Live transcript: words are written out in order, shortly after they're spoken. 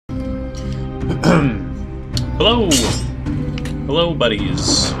Hello! Hello,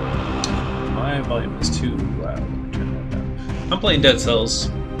 buddies. My volume is too loud. Turn that down. I'm playing Dead Cells.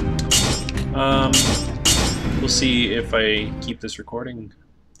 We'll see if I keep this recording.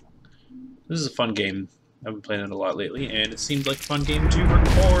 This is a fun game. I've been playing it a lot lately, and it seemed like a fun game to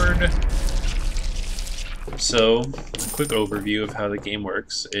record. So, a quick overview of how the game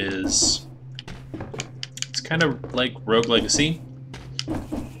works is it's kind of like Rogue Legacy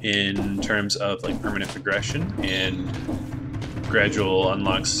in terms of like permanent progression and gradual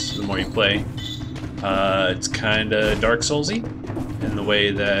unlocks the more you play. It's kind of Dark Soulsy in the way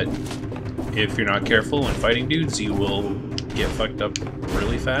that if you're not careful when fighting dudes, you will get fucked up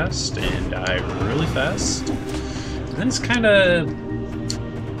really fast and die really fast. And then it's kind of,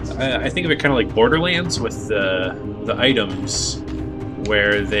 I think of it kind of like Borderlands with the items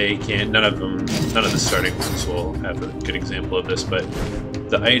where they can, none of the starting ones will have a good example of this, but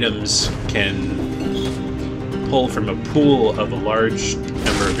the items can pull from a pool of a large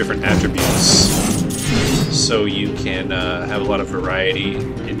number of different attributes, so you can have a lot of variety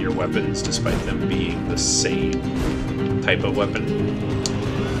in your weapons despite them being the same type of weapon.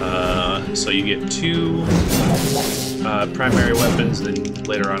 So you get two primary weapons, and then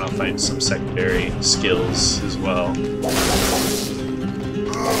later on I'll find some secondary skills as well.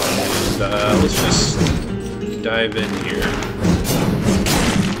 And let's just dive in here.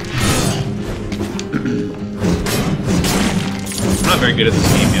 I'm not very good at this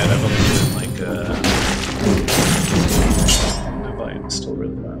game yet. I've only been like my volume is still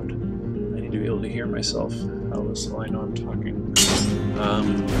really loud. I need to be able to hear myself. How else will I know I'm talking?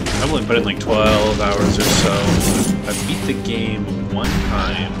 I've only put in like 12 hours or so. I beat the game one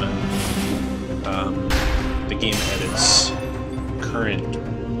time. The game at its current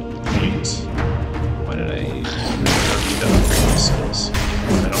point. Why did I need to upgrade my skills?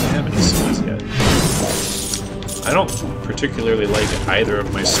 I don't have any skills yet. I don't particularly like either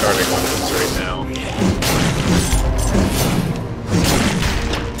of my starting weapons right now.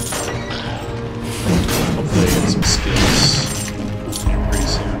 Hopefully I get some skills pretty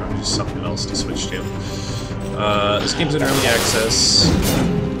soon, or just something else to switch to. This game's in early access.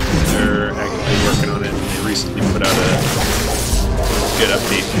 They're actively working on it. They recently put out a good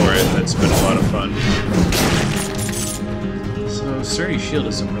update for it that's been a lot of fun. So, Sturdy Shield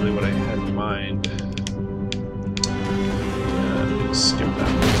isn't really what I had in mind. Skip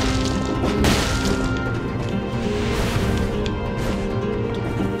that.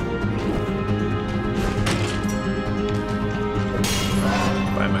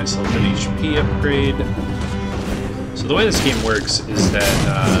 Buy myself an HP upgrade. So the way this game works is that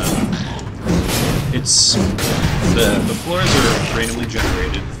it's the floors are randomly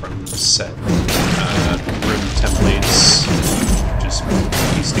generated from set room templates, just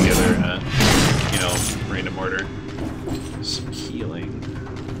pieced together in a random order. Some healing.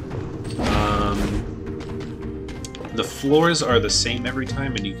 The floors are the same every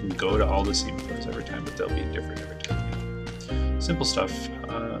time, and you can go to all the same floors every time, but they'll be different every time. Simple stuff.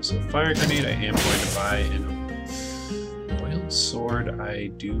 So fire grenade, I am going to buy an oiled sword. I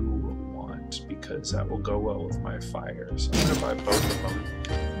do want, because that will go well with my fire. So I'm going to buy both of them.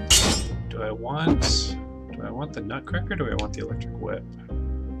 Do I want the Nutcracker, or do I want the electric whip?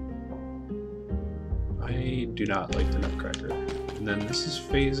 I do not like the Nutcracker. And then this is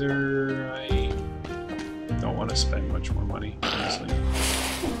Phaser. I don't want to spend much more money, honestly.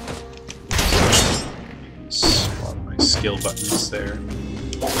 Swap my skill buttons there.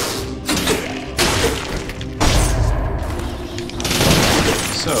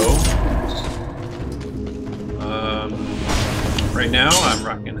 So, right now I'm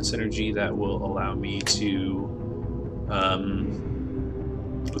rocking a synergy that will allow me to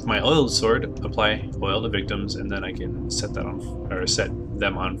with my oiled sword, apply oil to victims, and then I can set them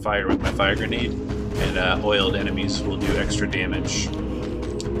on fire with my fire grenade, and oiled enemies will do extra damage.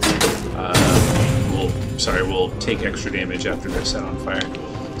 Will take extra damage after they're set on fire.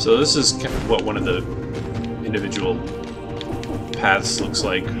 So this is what one of the individual paths looks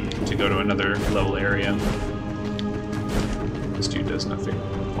like to go to another level area. This dude does nothing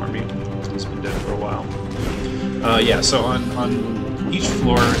for me. He's been dead for a while. Yeah, so on each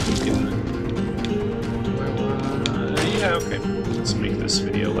floor you can... yeah, okay. Let's make this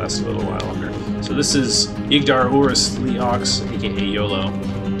video last a little while longer. So this is Yigdar Urus Leox, aka YOLO.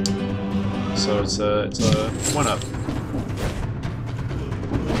 So it's a one-up.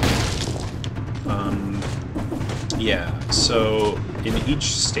 Yeah, so in each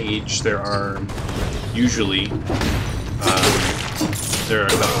stage there are usually there are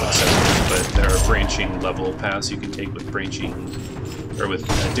not exceptions, but there are branching level paths you can take with branching or with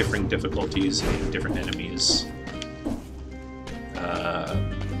differing difficulties and different enemies.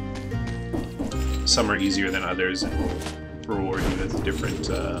 Some are easier than others and will reward you with different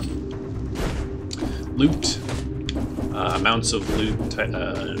loot, amounts of loot,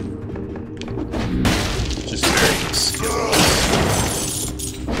 just varying skills.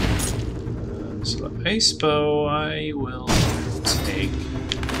 So the ice bow I will take.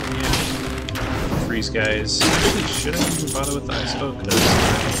 Yeah. Freeze guys. Actually, should I even bother with the ice bow?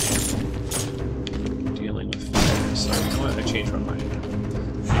 Because I'm dealing with fire. So you know what? I changed my mind.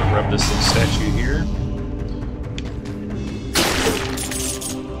 I'll rub this little statue here.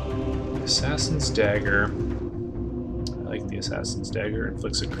 Assassin's Dagger. I like the Assassin's Dagger.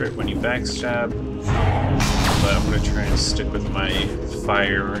 Inflicts a crit when you backstab. But I'm going to try and stick with my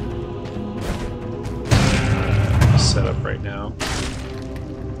fire setup right now.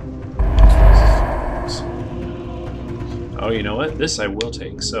 Oh, you know what? This I will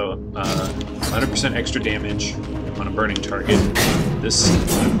take. So, 100% extra damage on a burning target. This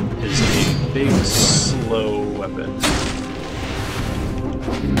is a big, slow weapon.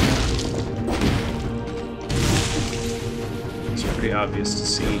 It's pretty obvious to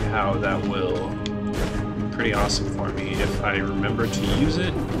see how that will be pretty awesome for me if I remember to use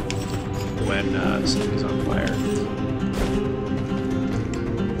it when something's on fire.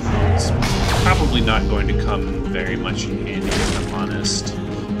 It's probably not going to come very much in handy, if I'm honest.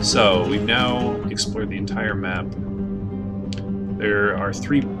 So, we've now explored the entire map. There are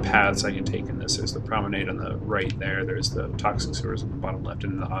 3 paths I can take in this. There's the promenade on the right there, there's the toxic sewers on the bottom left,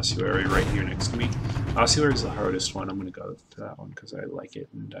 and the ossuary right here next to me. Ossuary is the hardest one. I'm going to go to that one because I like it,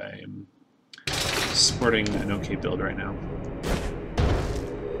 and I am sporting an okay build right now.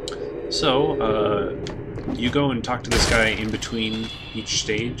 So, you go and talk to this guy in between each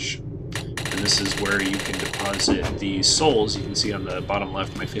stage, and this is where you can deposit the souls. You can see on the bottom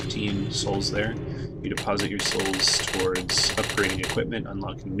left my 15 souls there. You deposit your souls towards upgrading equipment,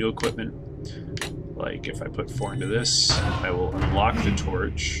 unlocking new equipment. Like if I put 4 into this, I will unlock the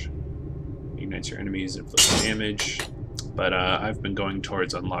torch. Ignites your enemies, inflicts damage. But I've been going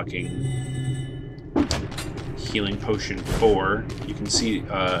towards unlocking Healing Potion 4. You can see in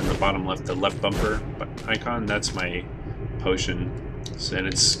the bottom left, the left bumper icon. That's my potion. And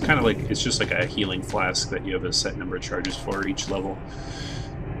it's kind of like, it's just like a healing flask that you have a set number of charges for each level.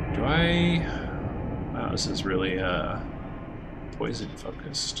 Do I... Wow, this is really poison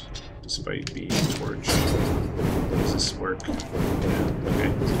focused, despite being a torch. Does this work? Yeah, okay,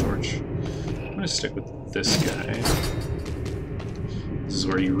 it's a torch. I'm gonna stick with this guy. This is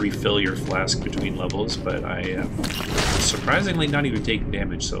where you refill your flask between levels, but I have surprisingly not even taken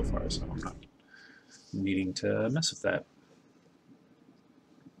damage so far, so I'm not needing to mess with that.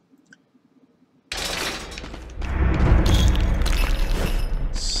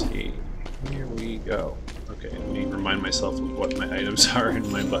 Let's see. Here we go. Okay, let me remind myself of what my items are and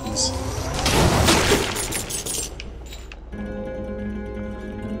my buttons.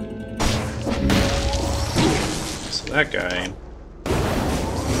 So that guy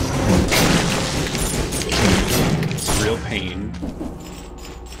is a real pain.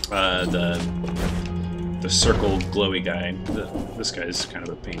 The circle glowy guy. This guy's kind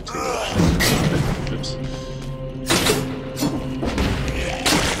of a pain too. Oops.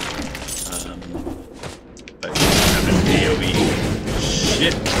 AoE.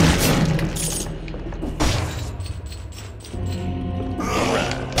 Shit.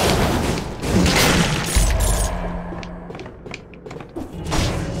 Alright.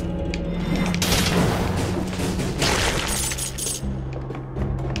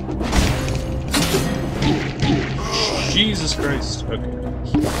 Jesus Christ. Okay.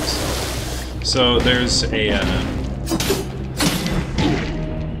 So there's a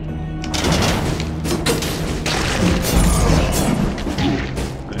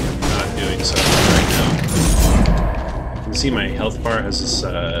see my health bar has this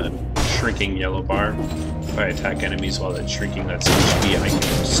shrinking yellow bar. If I attack enemies while that's shrinking, that's HP, I can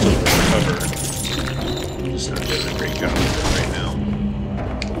still recover. I'm just not doing a great job with it right now.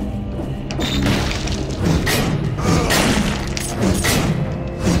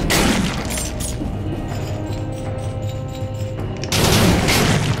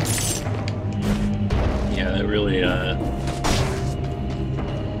 Yeah, that really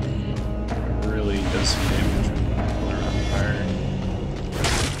does some damage.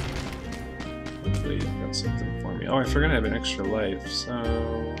 Hopefully you've got something for me. Oh, I forgot I have an extra life, so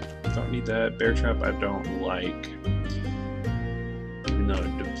don't need that. Bear trap I don't like, even though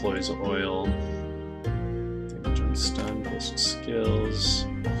it deploys oil. Damage on stun, plus skills.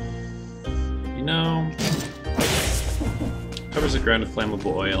 You know, covers deposit ground of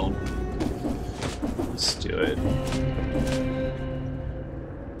flammable oil. Let's do it.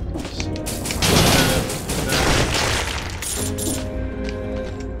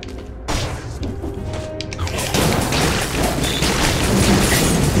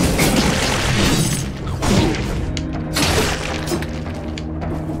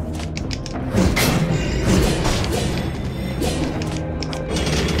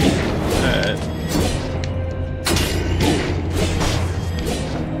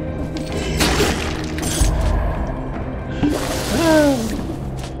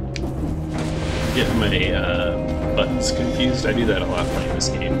 Get my buttons confused. I do that a lot playing this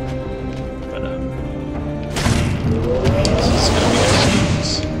game. But this is gonna be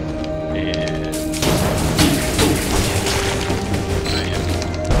Xbox. And I am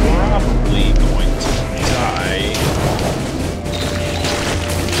probably going to die.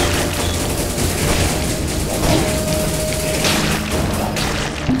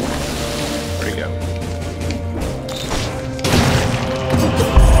 Where'd he go?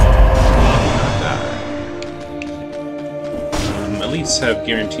 Elites have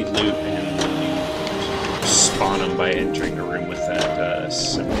guaranteed loot, and you spawn them by entering a room with that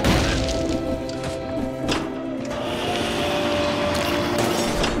symbol on it.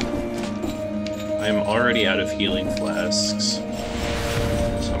 I'm already out of healing flasks,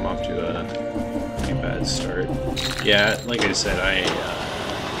 so I'm off to a pretty bad start. Yeah, like I said, I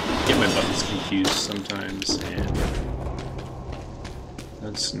get my buttons confused sometimes, and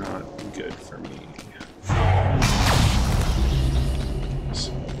that's not good for me.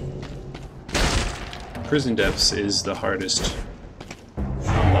 Prison Depths is the hardest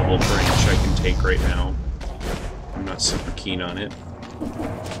level branch I can take right now. I'm not super keen on it.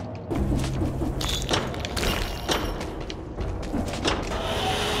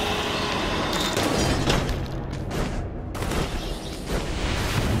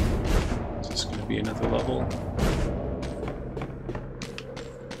 Is this going to be another level?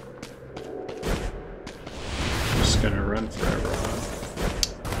 I'm just going to run forever, huh?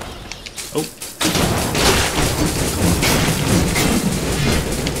 Oh!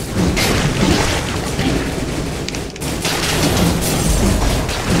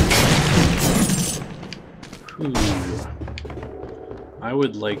 I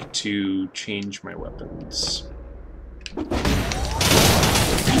would like to change my weapons.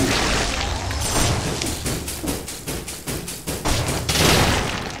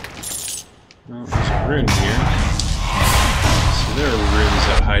 Well, there's a rune here. So there are runes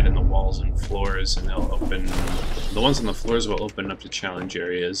that hide in the walls and floors, and they'll open... The ones on the floors will open up to challenge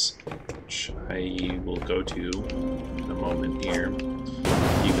areas, which I will go to in a moment here,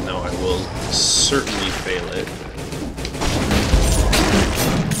 even though I will certainly fail it.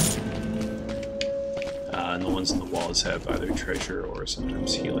 And the ones on the walls have either treasure or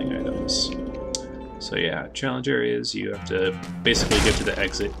sometimes healing items. So yeah, challenge areas, you have to basically get to the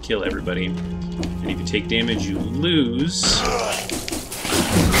exit, kill everybody, and if you take damage, you lose.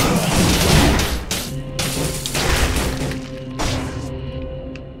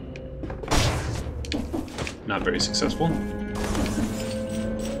 Not very successful.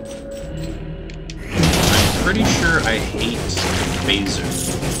 I'm pretty sure I hate Phaser,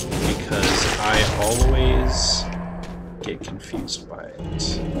 because I always get confused by it.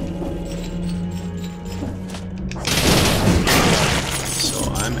 So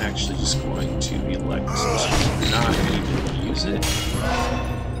I'm actually just going to elect to not even use it.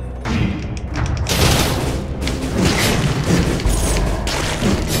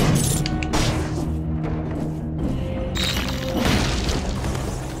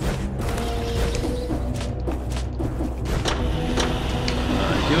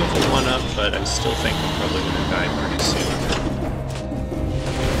 But I still think I'm probably going to die pretty soon.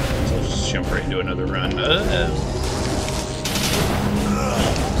 So I'll just jump right into another run.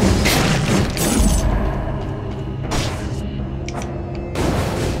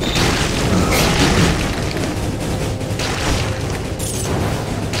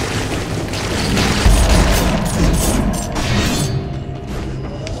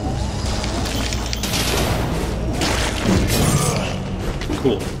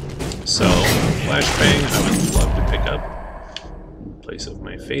 Cool. So, Flashbang, I would love to pick up in place of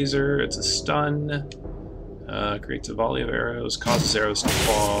my phaser. It's a stun. Creates a volley of arrows, causes arrows to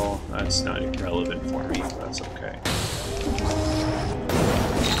fall. That's not relevant for me, but that's okay.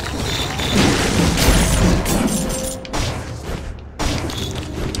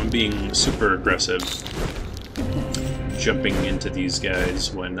 I'm being super aggressive, jumping into these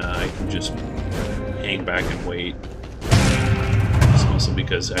guys when I can just hang back and wait.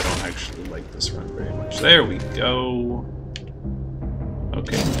 Because I don't actually like this run very much. There we go.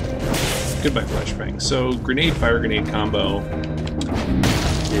 okay. Goodbye, flashbang. So, fire grenade combo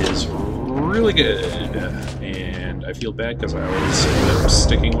is really good. And I feel bad because I always end up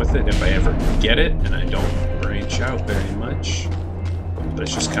sticking with it if I ever get it, and I don't branch out very much. But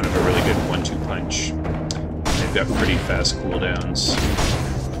it's just kind of a really good 1-2 punch. They've got pretty fast cooldowns.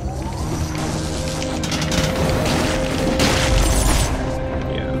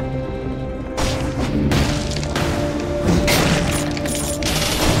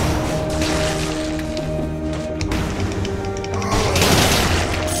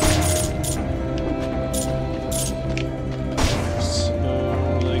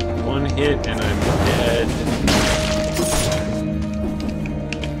 And I'm dead.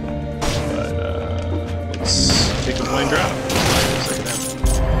 But let's take a blind drop.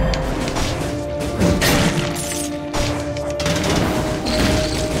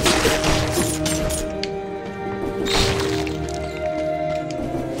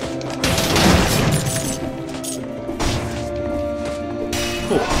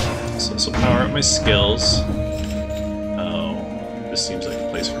 Cool. So this will power up my skills. Oh, this seems like a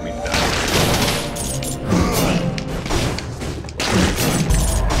place for me to die.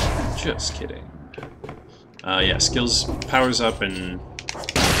 Just kidding. Yeah, skills powers up and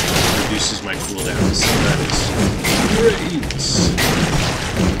reduces my cooldowns, so that is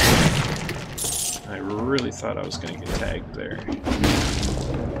great. I really thought I was going to get tagged there.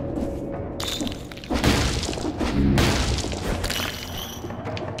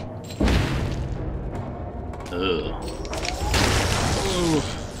 Ugh. Oh.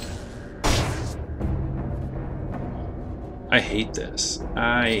 I hate this.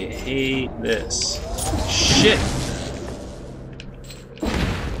 I hate this. Shit!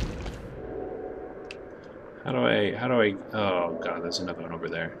 How do I, oh god, there's another one over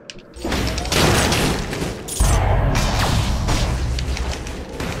there.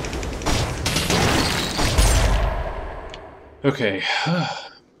 Okay,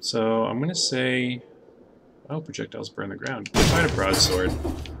 so I'm gonna say, oh, projectiles burn the ground. Fight a broadsword.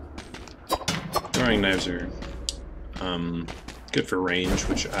 Throwing knives are good for range,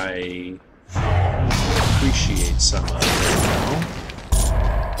 which I appreciate some of now.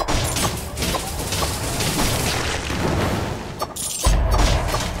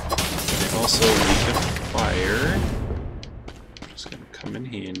 They also lead to fire. It's gonna come in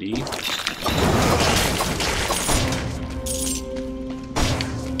handy.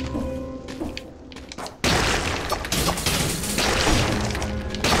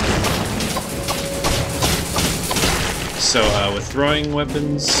 So, with throwing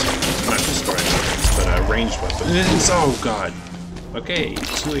weapons, not just throwing weapons, but ranged weapons. Oh god! Okay, 2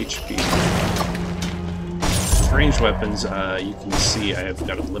 HP. With ranged weapons, you can see I have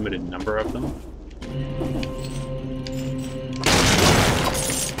got a limited number of them.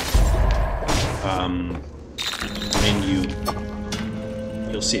 And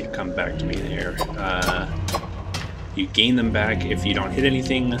you'll see it come back to me there. You gain them back if you don't hit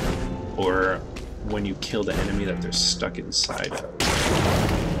anything, or when you kill the enemy that they're stuck inside of.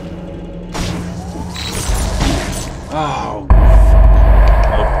 Oh,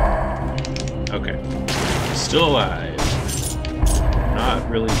 fuck. Oh. Okay. Still alive. Not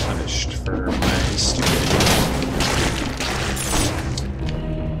really punished for my stupidity.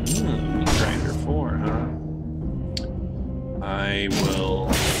 Meat grinder 4, huh? I will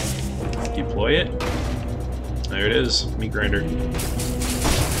deploy it. There it is, meat grinder.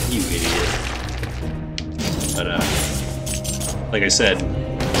 You idiot. But, like I said,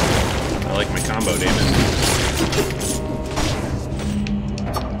 I like my combo damage.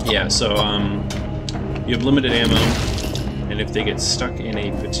 Yeah, so, you have limited ammo, and if they get stuck in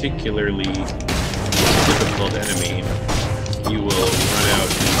a particularly difficult enemy, you will run out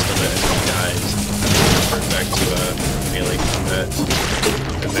until the enemy dies, and revert back to, melee combat,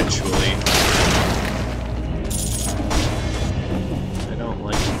 eventually. I don't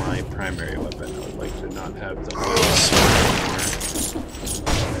like my primary weapon. I would like to not have the oil sword anymore.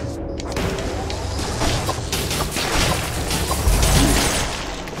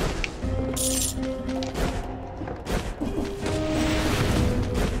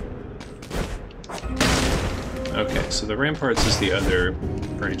 Okay, so the ramparts is the other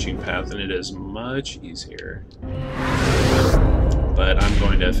branching path, and it is much easier. But I'm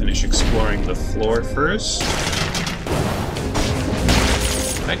going to finish exploring the floor first.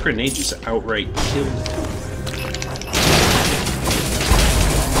 That grenade just outright killed him.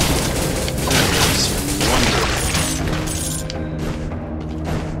 That is wonderful.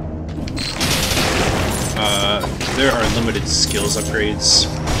 There are limited skills upgrades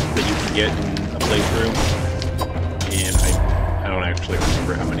that you can get in a playthrough. And I don't actually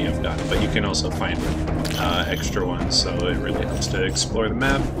remember how many I've done, but you can also find extra ones, so it really helps to explore the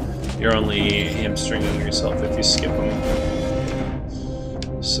map. You're only hamstringing yourself if you skip them.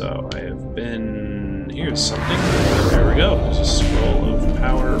 So I have been... here's something. There we go. There's a scroll of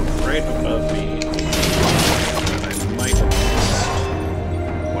power right above me. I might have missed...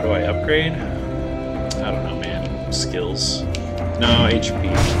 what do I upgrade? I don't know, man. Skills. No,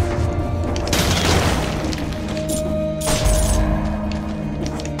 HP.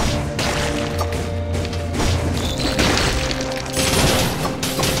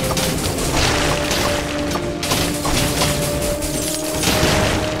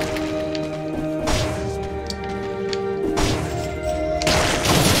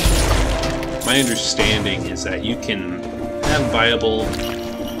 My understanding is that you can have viable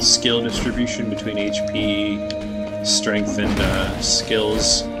skill distribution between HP, strength, and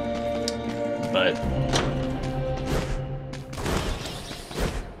skills, but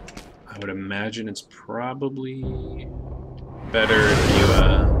I would imagine it's probably better if you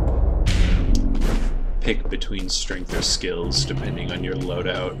pick between strength or skills depending on your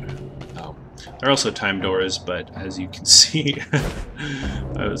loadout. There are also time doors, but as you can see,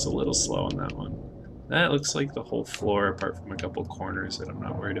 I was a little slow on that one. That looks like the whole floor, apart from a couple corners that I'm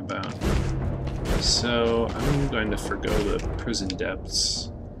not worried about. So I'm going to forgo the prison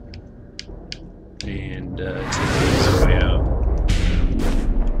depths and take the easy way out.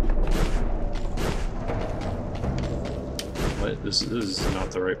 What? This is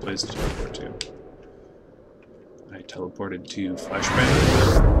not the right place to teleport to. I teleported to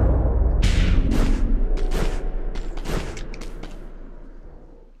flashbang.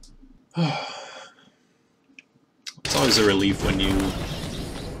 It's always a relief when you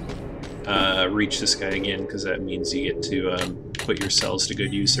reach this guy again, because that means you get to put your cells to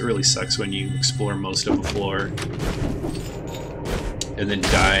good use. It really sucks when you explore most of a floor and then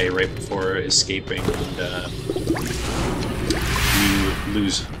die right before escaping, and you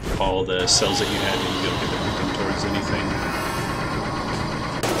lose all the cells that you had and you don't get everything towards anything.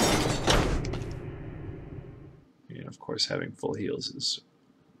 And of course having full heals is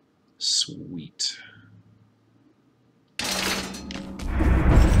sweet.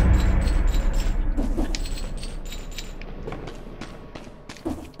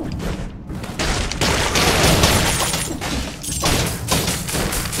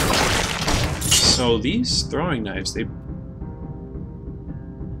 So these throwing knives, they...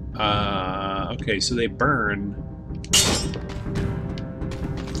 okay, so they burn.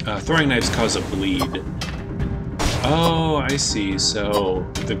 Throwing knives cause a bleed. Oh, I see. So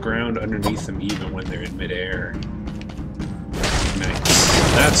the ground underneath them even when they're in midair.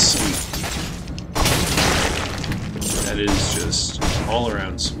 Nice. That's sweet. That is just all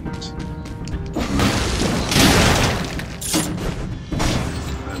around sweet.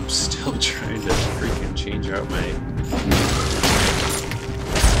 I'm still trying to freaking change out my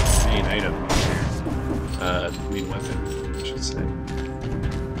main item here. Main weapon, I should say.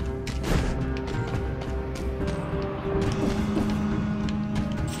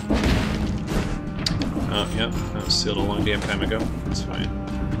 Oh, yep, that was sealed a long damn time ago. That's fine.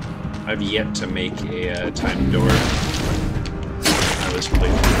 I've yet to make a time door. I was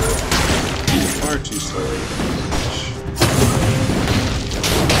playing far too slowly.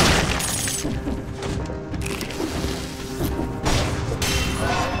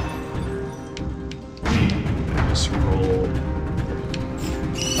 I just roll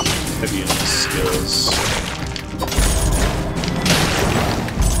heavy on the skills.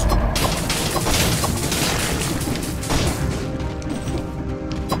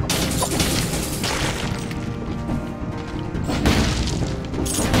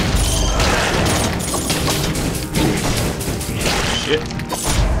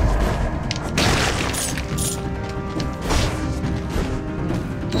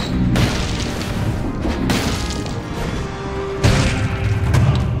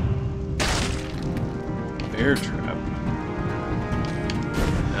 Bear trap.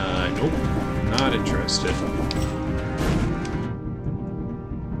 Nope. Not interested.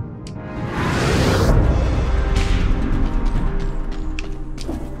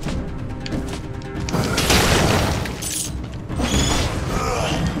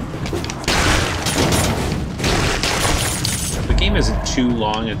 The game isn't too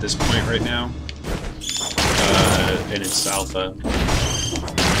long at this point right now. And it's alpha.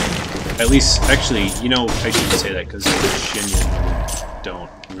 At least, actually, you know, I shouldn't say that because the Shinyan don't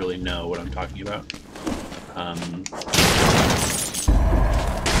really know what I'm talking about. And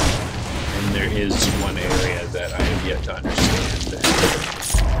there is one area that I have yet to understand.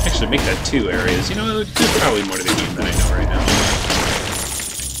 Actually, make that 2 areas. You know, there's probably more to the game than I know right now.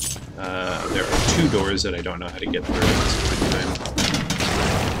 doors that I don't know how to get through at this point in time.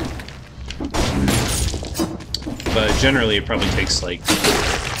 But generally it probably takes like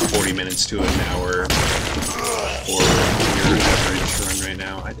 40 minutes to an hour for your average run right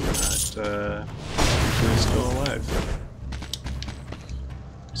now. I did not we're still alive.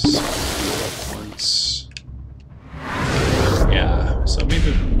 So up once. Yeah, so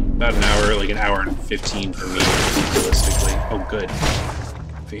maybe about an hour, like an hour and 15 for me, realistically. Oh, good.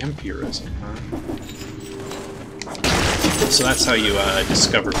 Vampirism, huh? So that's how you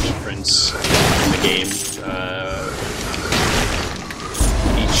discover blueprints in the game.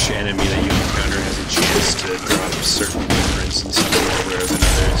 Each enemy that you encounter has a chance to drop certain blueprints, and some are more rare than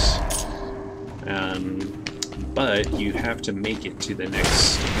others. But you have to make it to the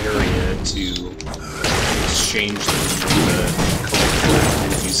next area to exchange them with the collector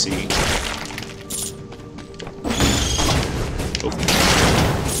that you see.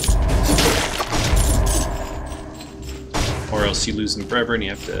 Or else you lose them forever and you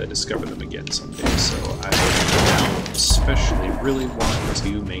have to discover them again someday. So I now especially really want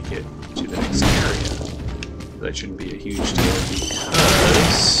to make it to the next area. That shouldn't be a huge deal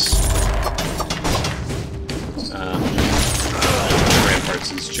because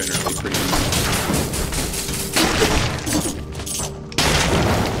Ramparts is generally pretty easy.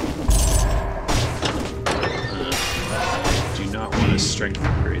 I do not want a strength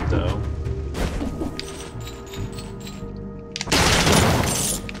upgrade though.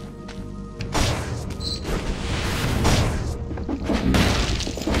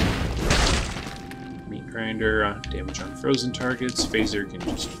 Meat grinder, damage on frozen targets. Phaser can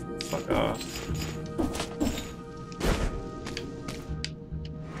just fuck off.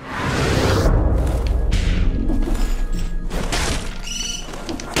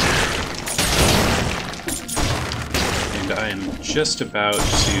 I am just about to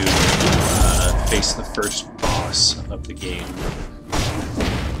face the first boss of the game.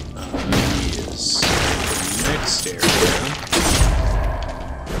 He is in the next area.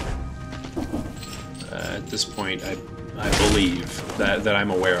 At this point, I believe that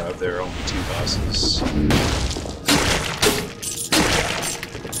I'm aware of, there are only 2 bosses.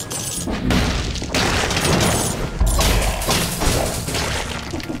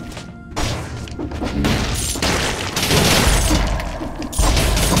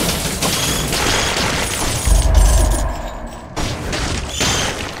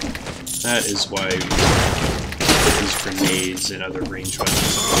 That is why these grenades and other range weapons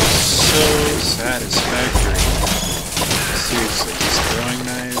are so satisfactory. Seriously, these throwing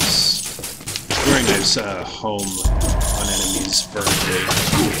knives. Throwing knives home on enemies vertically.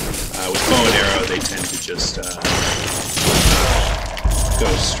 With bow and arrow, they tend to just go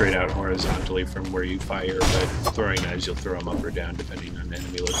straight out horizontally from where you fire, but throwing knives, you'll throw them up or down depending on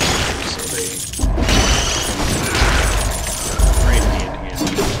enemy location. So they right in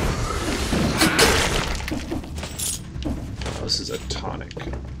handy. This is a tonic.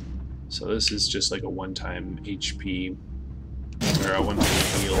 So this is just like a one-time HP, or a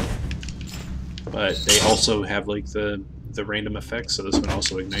one-time heal. But they also have like the random effects, so this one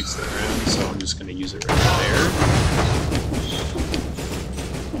also ignites the round, so I'm just going to use it right there.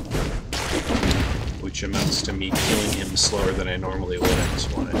 Which amounts to me killing him slower than I normally would. I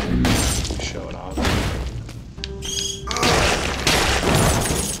just wanted to show it off.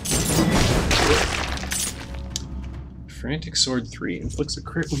 Frantic Sword 3 inflicts a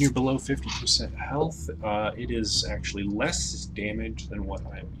crit when you're below 50% health. It is actually less damage than what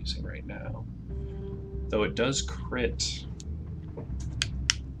I'm using right now. Though it does crit.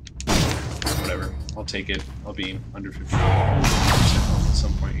 Whatever, I'll take it. I'll be under 50% health at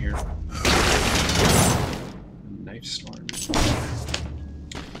some point here. Knife Storm.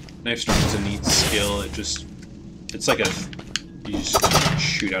 Knife Storm is a neat skill. It's like you just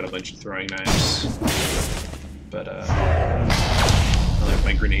shoot out a bunch of throwing knives. But I like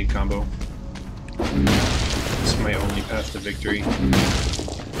my grenade combo. It's my only path to victory.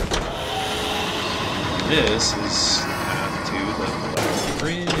 This is the path to the Black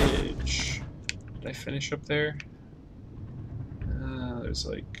Bridge. Did I finish up there? There's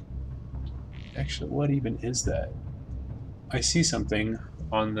like... Actually, what even is that? I see something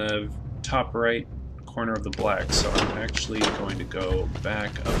on the top right corner of the black, so I'm actually going to go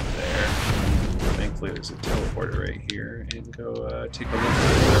back up there. Thankfully there's a teleporter right here, and go take a look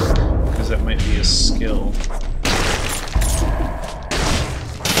at it, because that might be a skill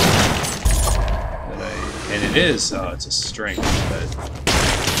that and it is, it's a strength, but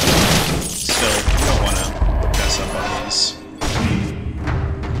still, you don't want to mess up on these.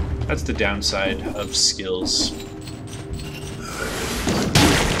 That's the downside of skills,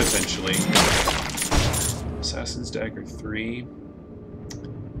 potentially. Assassin's Dagger 3. Do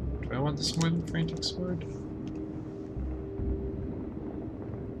I want this more than Frantic Sword?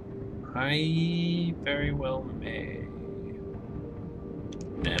 I very well may.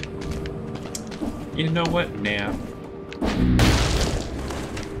 Nah. You know what? Nah.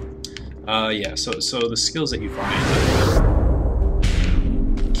 Yeah, so the skills that you find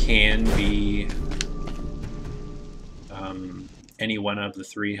can be any one of the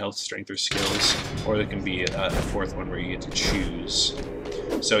 3 health, strength, or skills, or there can be a 4th one where you get to choose.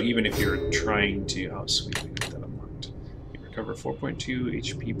 So even if you're trying to... Oh, sweet, we got that unlocked. You recover 4.2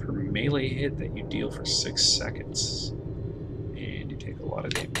 HP per melee hit that you deal for 6 seconds. And you take a lot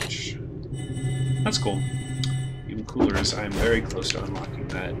of damage. That's cool. Even cooler is I'm very close to unlocking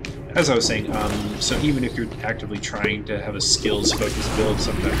that. As I was saying, so even if you're actively trying to have a skills-focused build,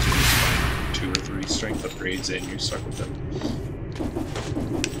 sometimes you just find 2 or 3 strength upgrades and you're stuck with them.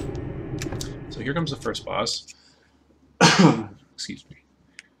 So here comes the first boss. Excuse me.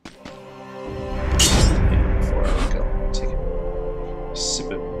 And before I go, I'll take a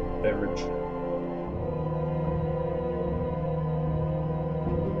sip of beverage.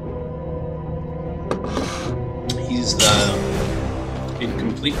 He's the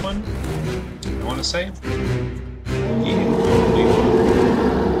incomplete one, I want to say. The incomplete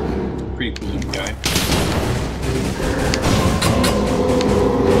one. Pretty cool looking guy.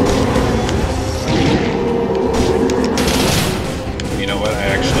 You know what? I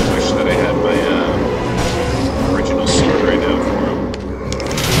actually wish that I had my original sword right now for him.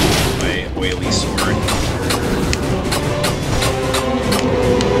 My oily sword.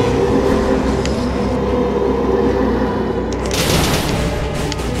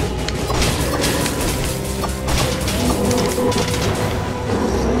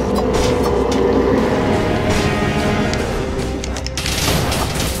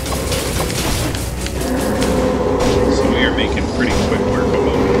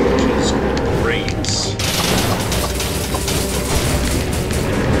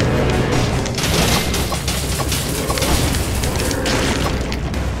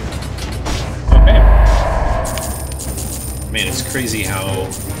 Crazy how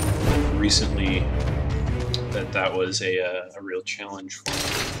recently that was a real challenge for me.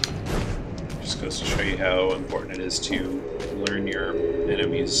 Just goes to show you how important it is to learn your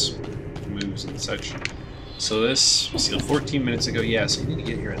enemies' moves and such. So this sealed 14 minutes ago. Yeah, so you need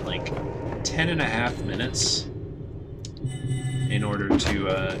to get here in like 10.5 minutes in order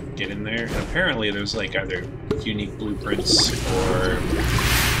to get in there. And apparently there's like either unique blueprints or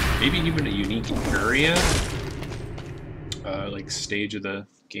maybe even a unique area. Like stage of the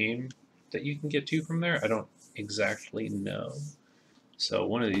game that you can get to from there. I don't exactly know. So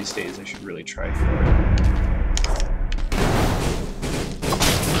one of these days I should really try for it.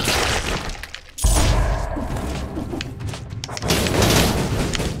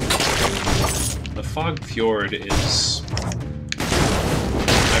 The Fog Fjord is...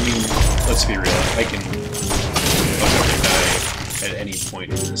 I mean, let's be real. I can die at any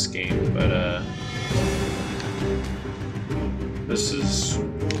point in this game, but this is a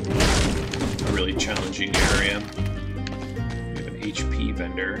really challenging area. We have an HP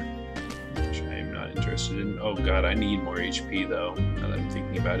vendor, which I am not interested in. Oh god, I need more HP though, now that I'm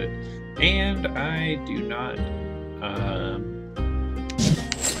thinking about it. And I do not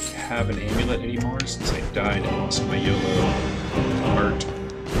have an amulet anymore since I died and lost my YOLO heart.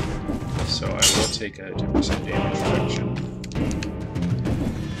 So I will take a 10% damage reduction.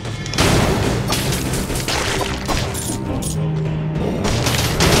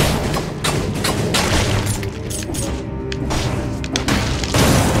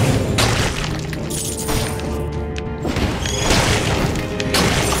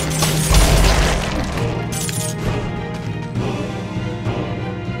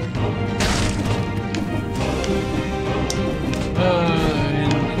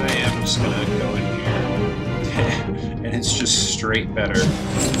 Straight better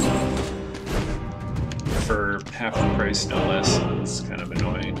for half the price, no less. It's kind of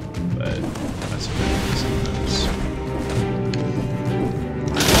annoying, but that's what it is sometimes.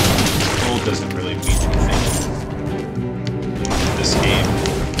 Gold doesn't really mean anything in this game.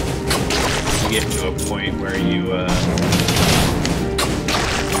 You get to a point where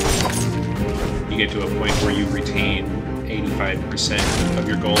you retain 85% of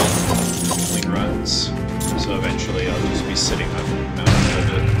your gold between runs. So eventually I'll just be sitting on the mountain of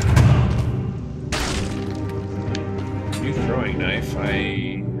it. New throwing knife,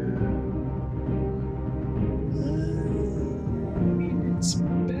 I mean, it's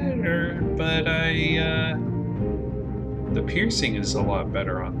better, but the piercing is a lot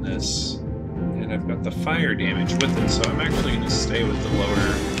better on this. And I've got the fire damage with it, so I'm actually going to stay with the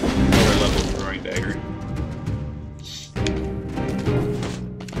lower level throwing dagger.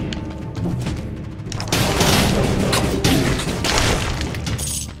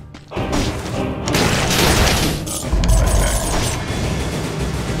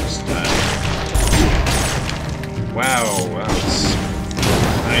 Wow, that was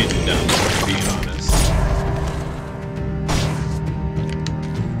kind of dumb, to be honest.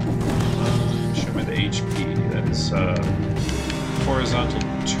 Show me the HP. That's a horizontal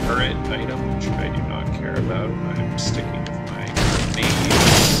turret item, which I do not care about. I'm sticking with my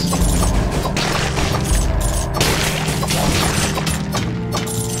grenades.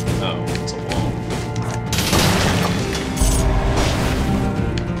 Oh, it's a wall.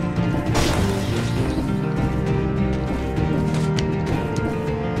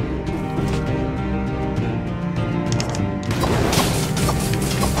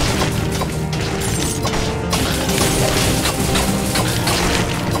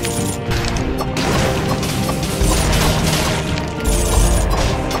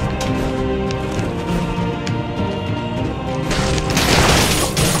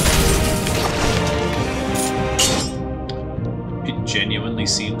 Genuinely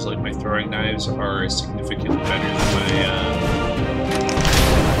seems like my throwing knives are significantly better than my,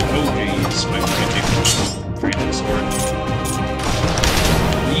 oh jeez, my frantic sword.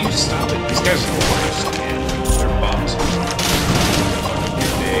 Will you stop it? These guys are the worst, man. They're bombs.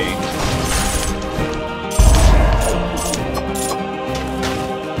 Good day.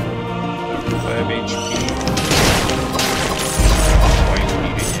 5 HP. Not quite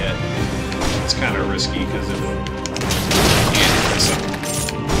need it yet. It's kind of risky because of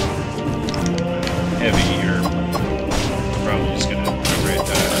heavy, you're probably just gonna right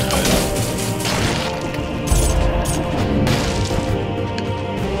die.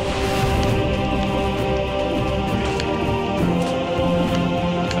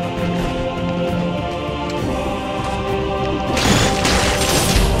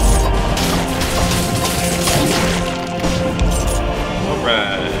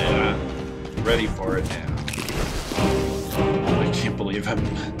 Alright, I'm ready for it now. I can't believe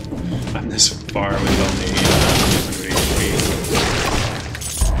I'm this far with only 200 HP.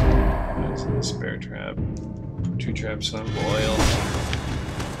 That's a spare trap. 2 traps on oil.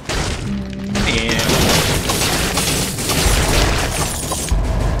 And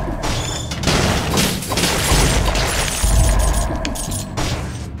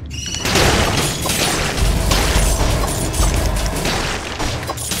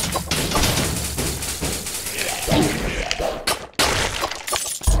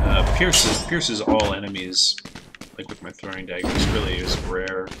pierces all enemies, like with my throwing daggers. Really is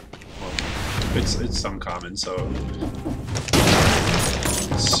rare. Well, it's uncommon, so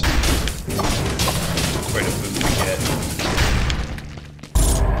it's quite a boon to get.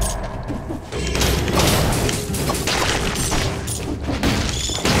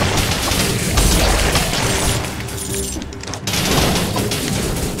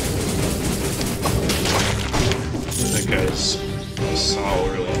 That guy's Saul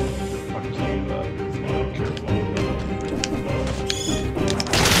really fucked you up if you're not careful.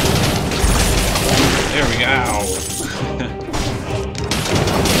 There we go.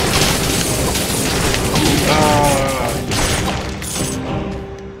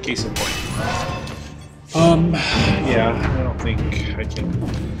 Case in point. Yeah, I don't think I can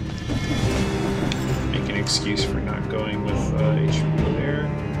make an excuse for not going with HP there.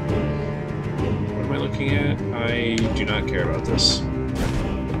 What am I looking at? I do not care about this.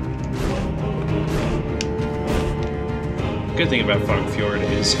 The good thing about Fogfjord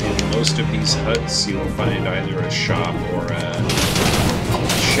is in most of these huts you will find either a shop or a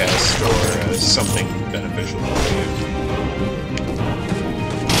chest or something beneficial for you.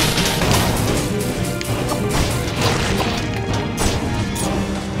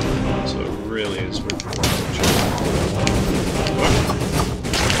 So it really is worth watching.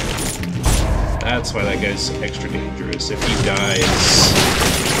 That's why that guy's extra dangerous. If he dies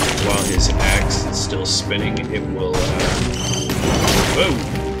while his axe is still spinning, it will whoa!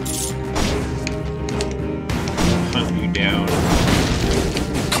 Hunt you down.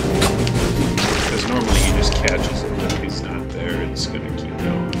 Because normally he just catches it, but if he's not there, it's gonna keep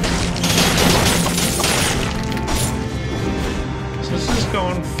going. So this is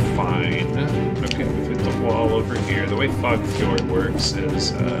going fine. Okay, we've hit the wall over here. The way Fogfjord works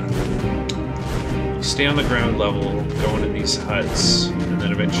is you stay on the ground level, go into these huts, and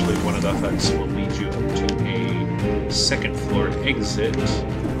then eventually one of the huts will lead you up to a second floor exit,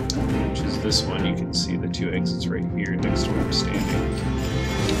 which is this one. You can see the 2 exits right here next to where I'm standing.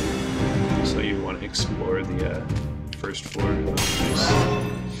 So explore the first floor.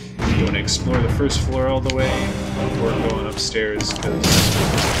 You want to explore the first floor all the way before going upstairs because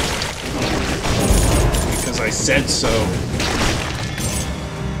I said so.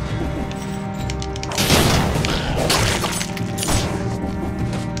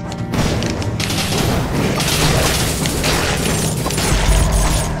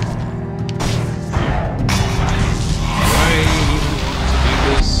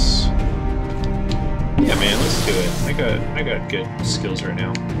 I got good skills right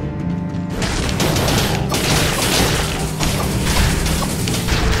now.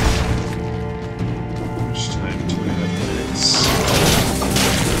 Much time? 2.5 minutes.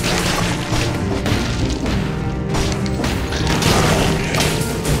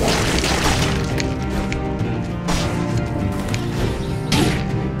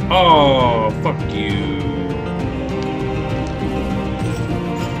 Oh, fuck you.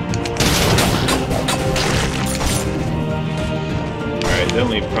 The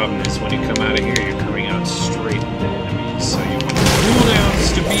only problem is when you come out of here, you're coming out straight into enemies, so you want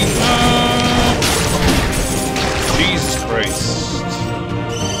cooldowns to be up! Jesus Christ.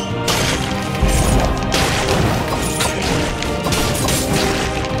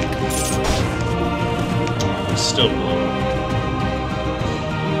 It's still blowing up.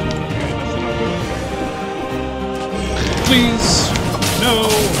 Okay, nothing over there. Please! No!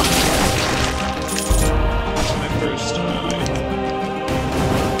 That's my first time.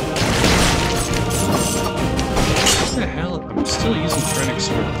 What the hell? I'm still using Phoenix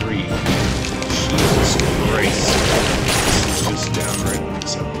Sword 3. Jesus Christ. This is just downright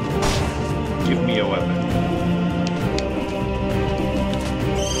unacceptable. Give me a weapon.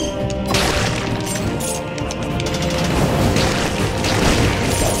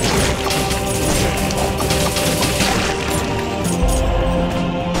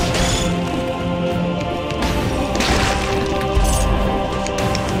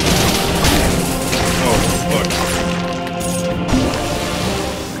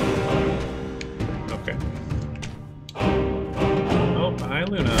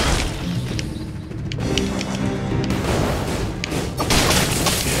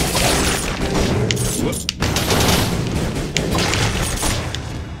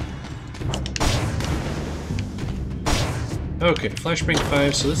 Okay, Flashbang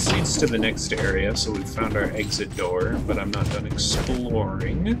 5, so this leads to the next area, so we've found our exit door, but I'm not done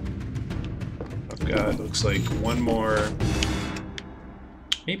exploring. I've got, looks like, one more,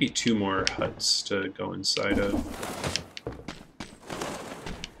 maybe 2 more huts to go inside of.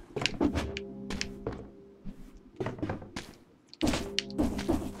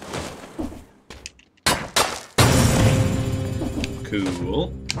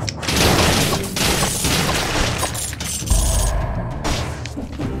 Cool.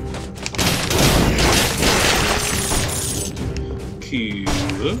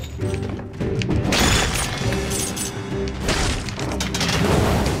 Cool.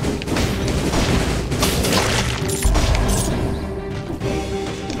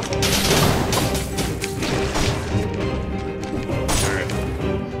 Alright.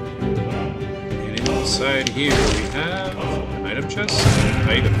 And inside here we have an item chest and an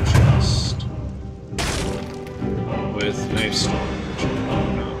item chest. With knife storm, which I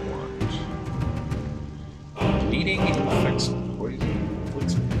do not want. Bleeding infects poison.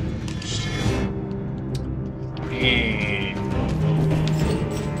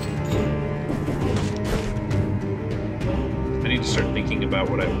 I need to start thinking about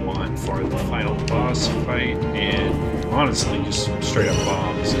what I want for the final boss fight, and honestly, just straight up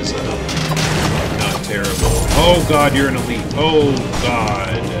bombs is not terrible. Oh god, you're an elite. Oh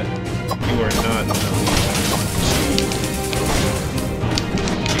god. You are not an elite.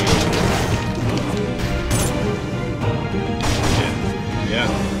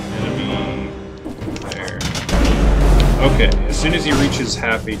 Okay, as soon as he reaches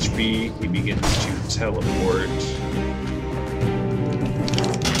half HP, he begins to teleport.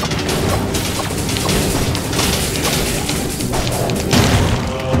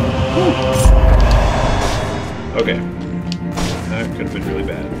 Okay, that could have been really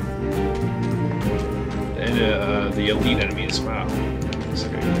bad. And the elite enemies, wow, this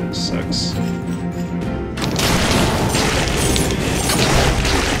guy kind of sucks.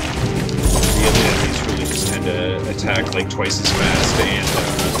 The elite enemies really just tend to attack like twice as fast, and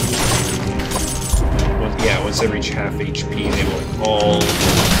once they reach half HP, they will all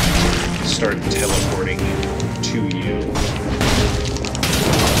start teleporting to you.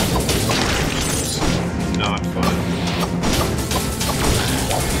 Not fun.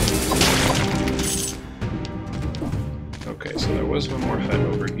 Okay, so there was one more hut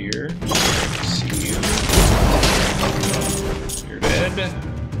over here. Let's see.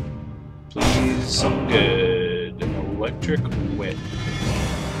 Some good. Electric whip.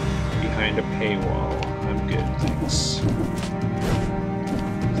 Behind a paywall. I'm good, thanks.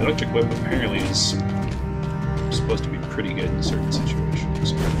 The electric whip apparently is supposed to be pretty good in certain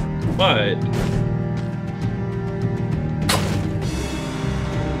situations. But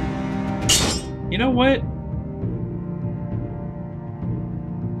you know what?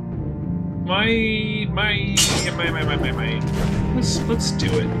 Let's do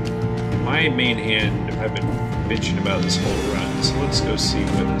it. My main hand, I've been bitching about this whole run, so let's go see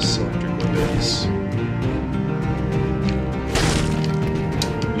where this electric whip is.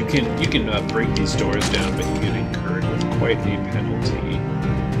 You can break these doors down, but you get incurred with quite a penalty.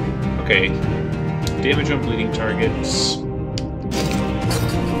 Okay, damage on bleeding targets.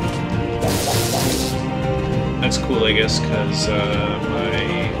 That's cool, I guess, because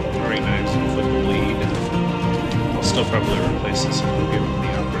my throwing knives inflict bleed. I'll still probably replace this if we'll give them the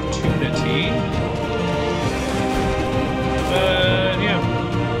opportunity. But yeah,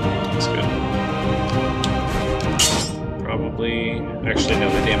 that's good. Probably. Actually, no,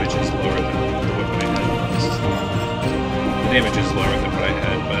 the damage is lower than what I had. The damage is lower than what I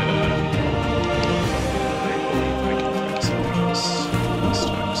had, but I believe I can find something else this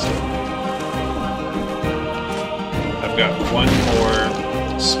time. So I've got one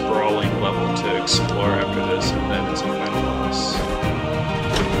more sprawling level to explore after this, and then it's a final boss.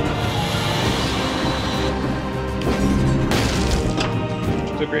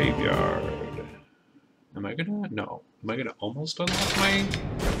 To the graveyard. Am I gonna? No. Am I gonna almost unlock my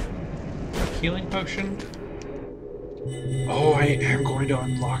healing potion? Oh, I am going to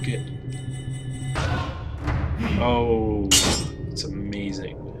unlock it. Oh, it's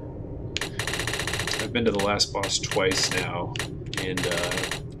amazing. I've been to the last boss twice now, and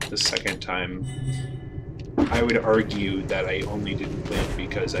the second time, I would argue that I only didn't win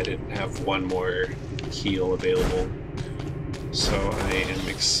because I didn't have one more heal available. So I am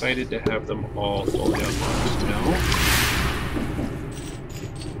excited to have them all fully unlocked now.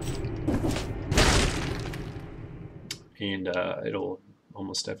 And it'll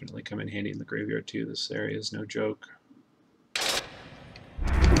almost definitely come in handy in the graveyard too. This area is no joke.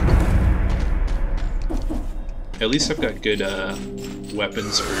 At least I've got good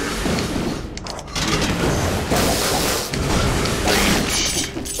weapons for dealing with ranged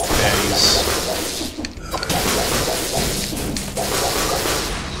baddies.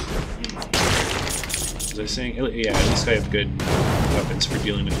 Was I saying? Yeah, at least I have good weapons for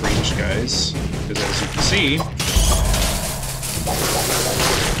dealing with ranged guys. Because as you can see,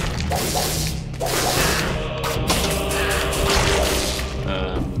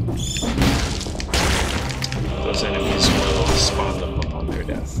 those enemies will spawn them upon their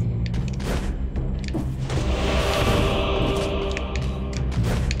death.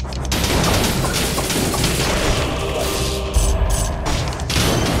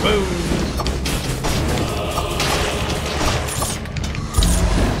 Boom!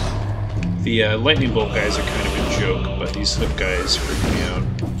 The lightning bolt guys are kind of a joke, but these hook guys freak me out.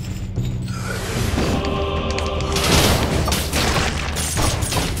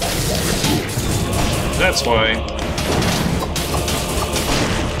 That's why.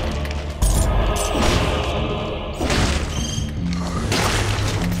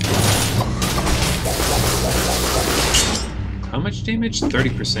 How much damage?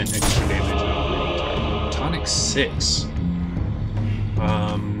 30% extra damage on bleeding target. Tonic 6.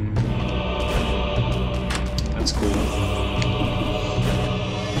 That's cool.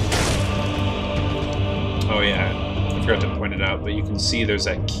 Oh yeah, I forgot to point it out, but you can see there's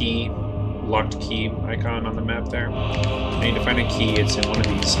that key, locked key icon on the map there. I need to find a key. It's in one of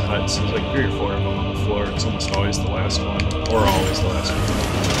these huts. There's like 3 or 4 of them on the floor. It's almost always the last one, or always the last one.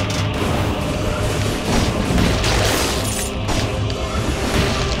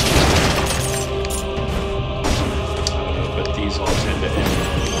 But these all tend to end.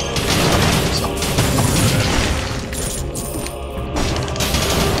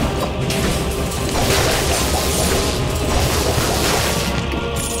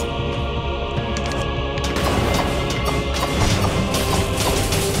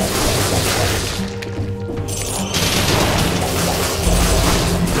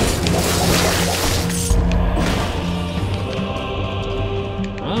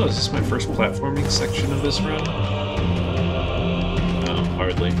 Is this my first platforming section of this run? No,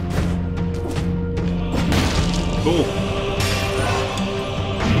 hardly. Cool.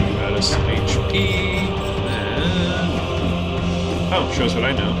 Got us some HP. And... oh, shows what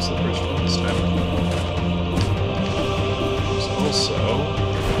I know. It's the first one this time. There's also...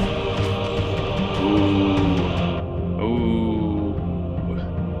 ooh. Ooh.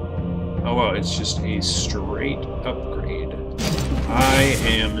 Oh wow, it's just a straight upgrade. I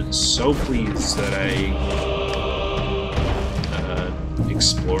am so pleased that I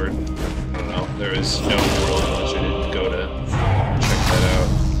explored. I don't know, there is no world in which I didn't go to check that out.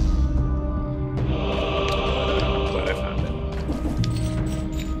 I'm glad I found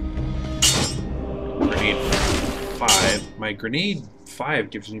it. Grenade 5. My grenade 5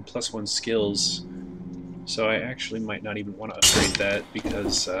 gives me +1 skills, so I actually might not even want to upgrade that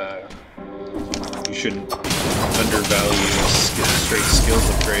because you shouldn't undervalue straight skills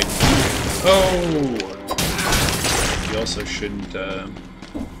upgrade. Oh! You also shouldn't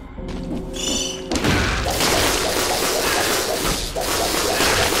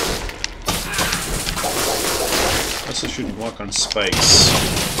walk on spikes.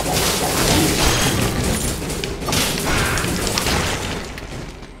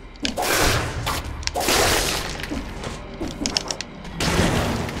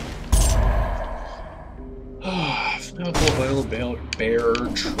 Alcohol bear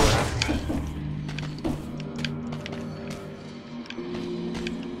trap.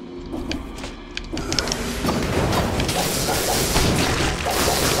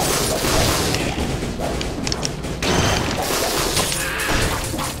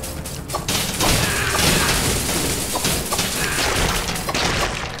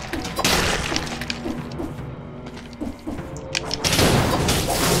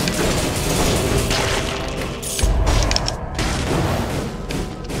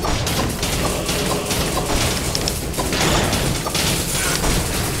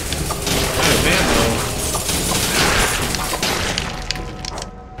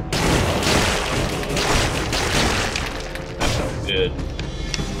 Good.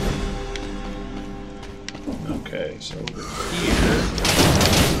 Okay, so over here.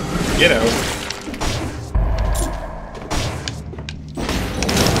 Get out.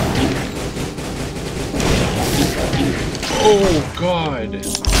 Oh, God.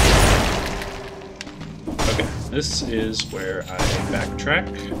 Okay, this is where I backtrack.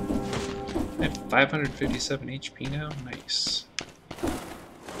 I have 557 HP now. Nice.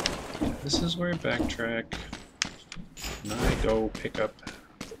 Yeah, this is where I backtrack. And I go pick up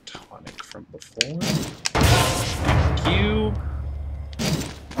the tonic from before. Thank you.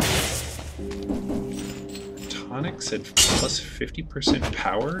 Tonic said plus 50%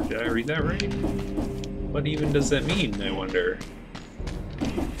 power? Did I read that right? What even does that mean, I wonder?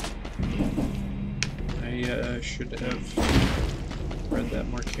 I should have read that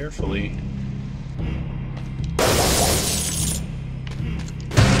more carefully.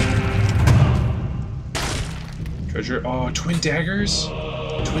 Treasure. Oh, twin daggers?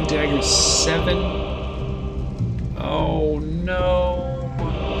 Twin daggers 7? Oh no.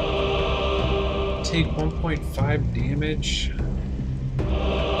 Take 1.5 damage.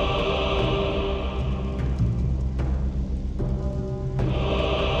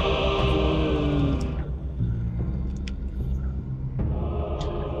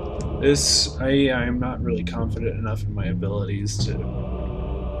 I am not really confident enough in my abilities to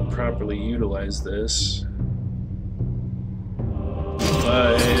properly utilize this.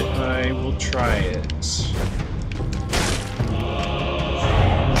 But I will try it.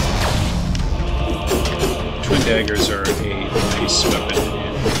 Twin daggers are a nice weapon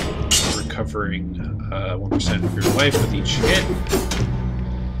in recovering 1% of your life with each hit.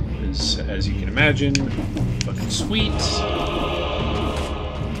 As you can imagine, fucking sweet.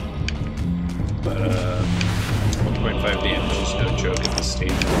 But 1.5 damage is no joke at this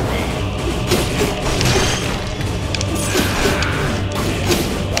stage of the game.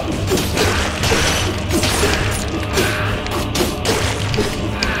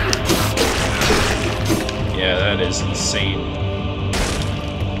 Yeah, that is insane.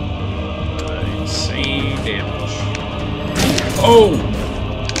 Insane damage. Oh!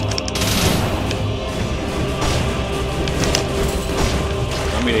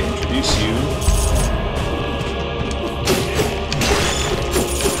 Allow me to introduce you.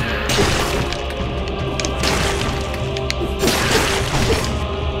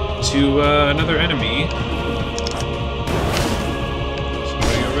 To another enemy.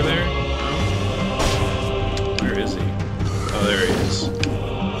 Somebody over there? No? Where is he? Oh, there he is.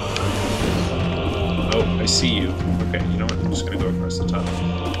 Oh, I see you. Okay, you know what? I'm just gonna go across the top.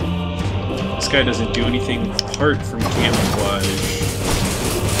 This guy doesn't do anything apart from camouflage.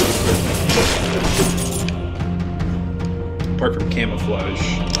 Apart from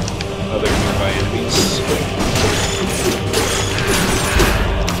camouflage other nearby enemies.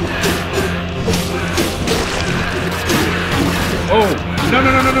 Oh! No, no,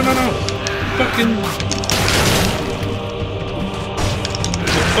 no, no, no, no, no! Fucking...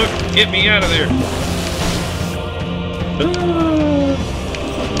 What the fuck? Get me out of there!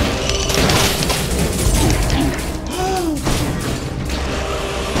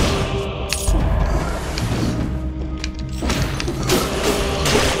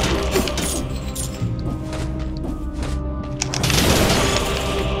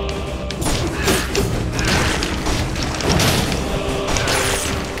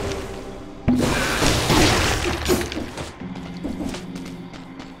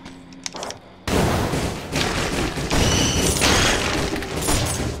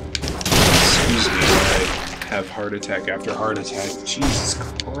 Heart attack after heart attack. Jesus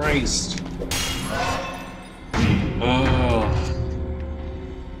Christ. Oh.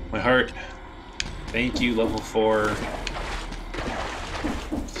 My heart. Thank you, level 4.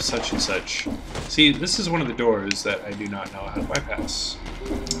 Such and such. See, this is one of the doors that I do not know how to bypass.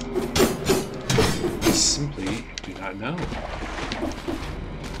 I simply do not know.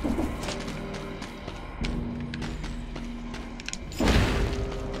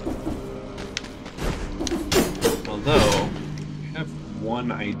 Although, I have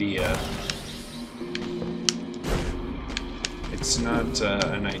one idea. It's not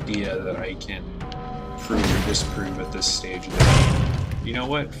an idea that I can prove or disprove at this stage of the game. You know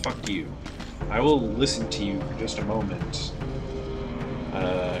what? Fuck you. I will listen to you for just a moment.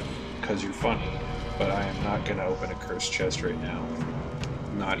 Because you're funny. But I am not going to open a cursed chest right now.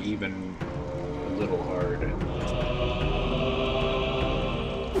 Not even a little hard.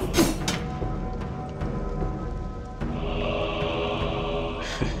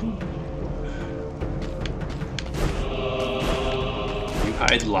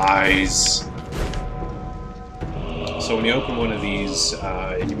 Hide lies. So when you open one of these,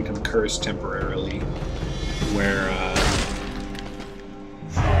 you become cursed temporarily, where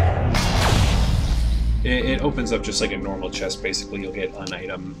it opens up just like a normal chest. Basically, you'll get an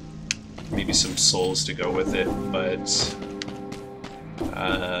item, maybe some souls to go with it, but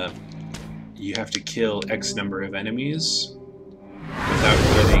you have to kill X number of enemies without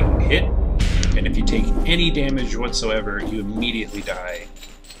getting hit. And if you take any damage whatsoever, you immediately die.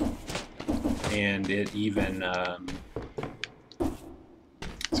 And it even,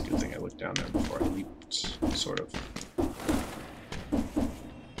 it's a good thing I looked down there before I leaped, sort of.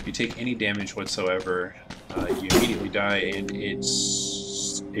 If you take any damage whatsoever, you immediately die, and it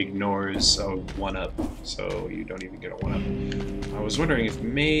ignores a 1-up, so you don't even get a 1-up. I was wondering if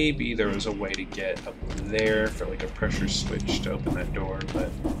maybe there was a way to get up there for like a pressure switch to open that door,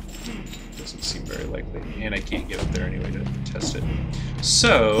 but doesn't seem very likely. And I can't get up there anyway to test it.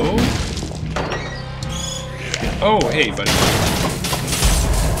 So... Oh, hey, buddy.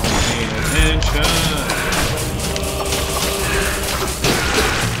 Paying attention.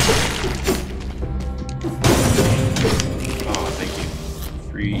 Oh, thank you.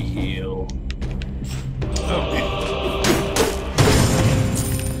 Free heal. Oh, okay.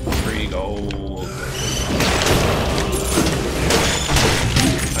 Free gold.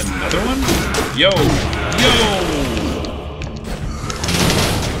 Another one? Yo! Yo!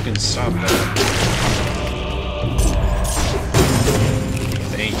 Fucking stop that.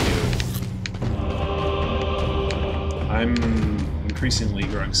 Thank you. I'm increasingly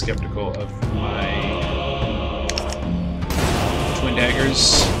growing skeptical of my twin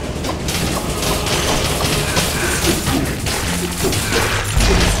daggers.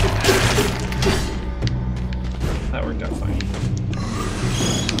 That worked out fine.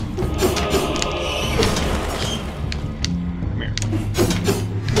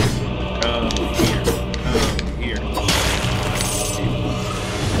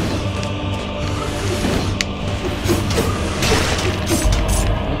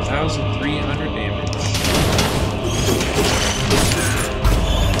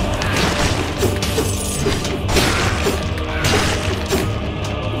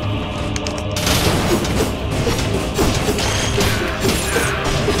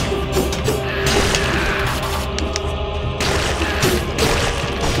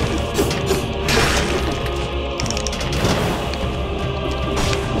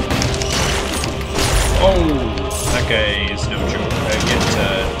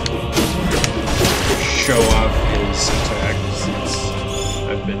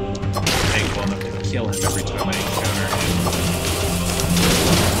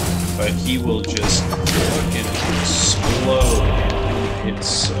 He will just fucking explode, and it's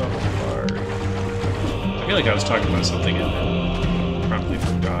so hard. I feel like I was talking about something and then promptly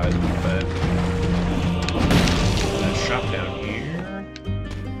forgot, but... That shop down here...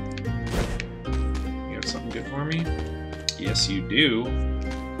 You have something good for me? Yes, you do.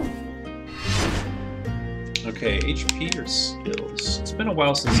 Okay, HP or skills? It's been a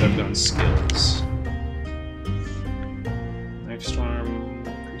while since I've done skills. Knife Storm,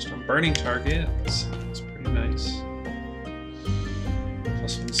 increased on burning target. That's pretty nice.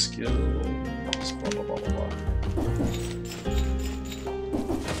 Plus 1 skill. Blah blah blah blah blah.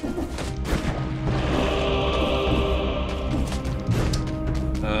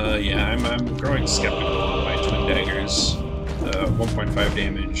 Yeah, I'm growing skeptical on my twin daggers. 1.5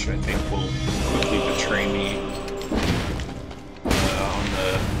 damage, I think, will quickly betray me on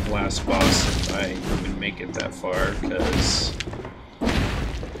the last boss if I even make it that far, because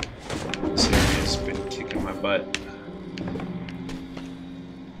this area's been kicking my butt.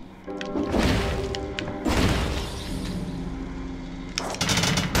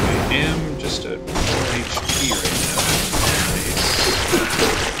 I am just at 4 HP right now.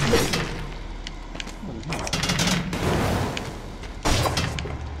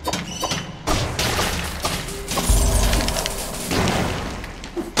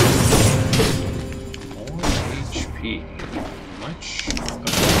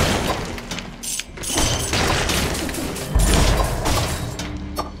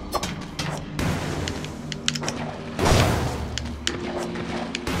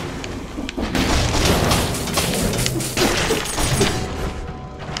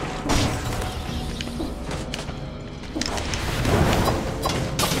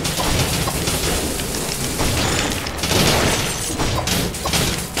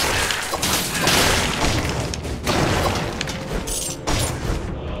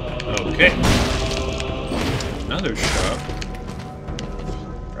 Okay. Another shop.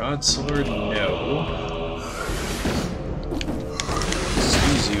 Broadsword, no.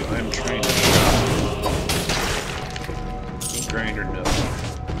 Excuse you, I'm trying to shop. Ink grinder, no.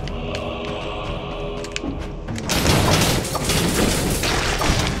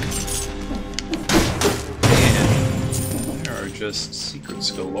 Man, there are just secrets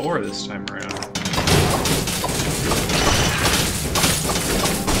galore this time around.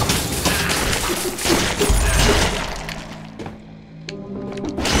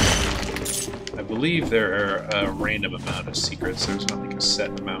 I believe there are a random amount of secrets. There's not like a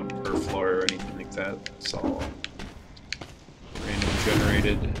set amount per floor or anything like that. It's all random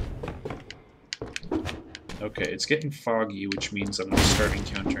generated. Okay, it's getting foggy, which means I'm going to start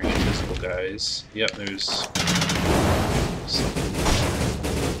encountering invisible guys. Yep, there's something.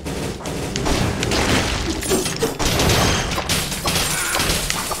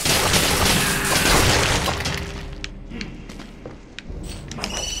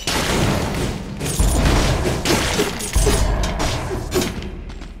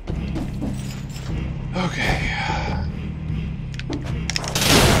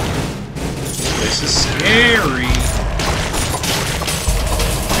 This is scary.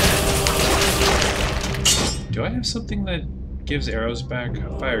 Do I have something that gives arrows back?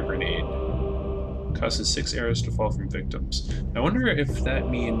 A fire grenade. Causes 6 arrows to fall from victims. I wonder if that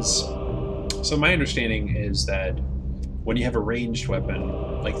means... So my understanding is that when you have a ranged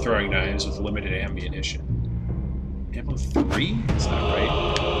weapon, like throwing knives with limited ammunition... Ammo 3? Is that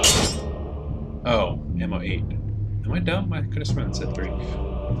right? Oh, ammo 8. Am I dumb? I could have sworn it said 3.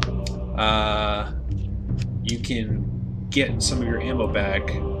 You can get some of your ammo back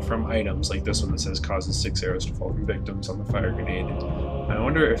from items like this one that says causes 6 arrows to fall from victims on the fire grenade. I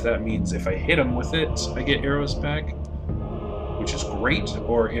wonder if that means if I hit them with it, I get arrows back, which is great,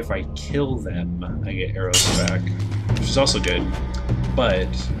 or if I kill them, I get arrows back, which is also good, but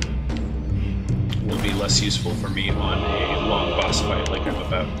will be less useful for me on a long boss fight like I'm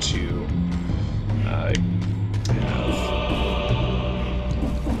about to have.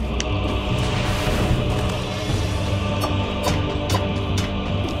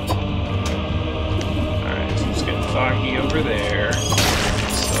 Foggy over there.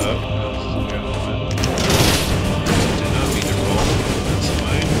 What's up? How's it going? Did not mean to roll. That's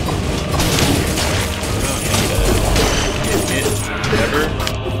fine. I don't need to get hit. Whatever.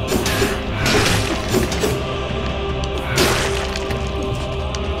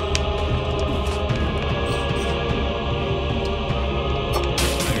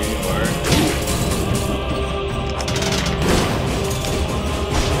 There you are.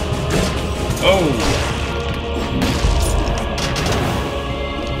 Oh!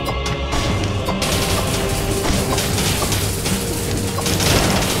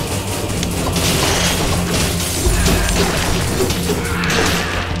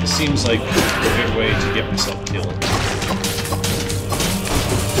 Seems like a good way to get myself killed.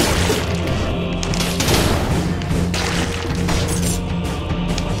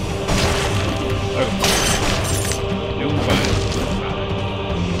 Okay. Doing fine.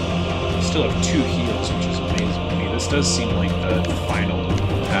 still have 2 heals, which is amazing to me. This does seem like the final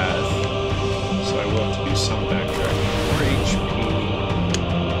path, so I will have to do some backtracking. 4 HP.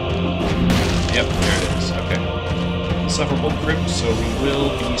 Yep, there it is. Okay. Insufferable Crypt, so we will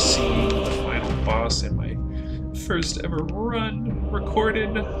be seeing the final boss in my first ever run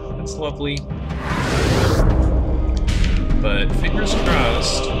recorded. That's lovely. But fingers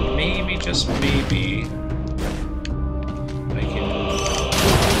crossed, maybe, just maybe, I can...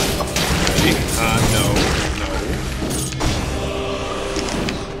 no.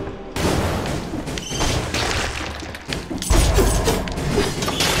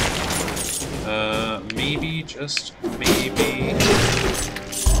 Maybe, just maybe,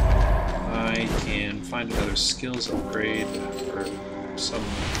 I can find another skills upgrade, or some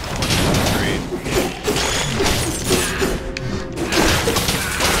upgrade.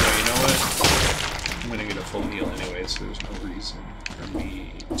 Oh, you know what? I'm gonna get a full heal anyway, so there's no reason for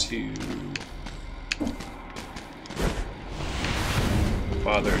me to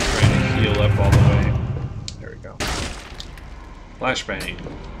bother trying to heal up all the way. There we go. Flashbang.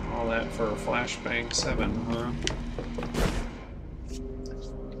 All that for a Flashbang 7, huh?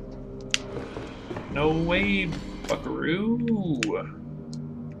 No way, buckaroo!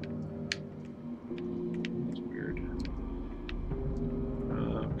 That's weird.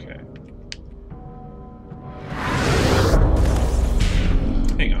 Okay.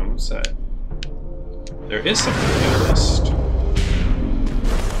 Hang on, what's that? There is something on my list.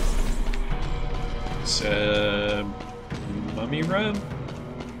 It's a mummy rub?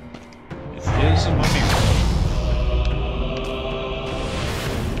 It is a mummy rub.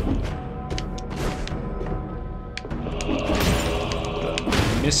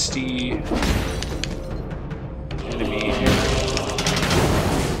 Misty enemy here.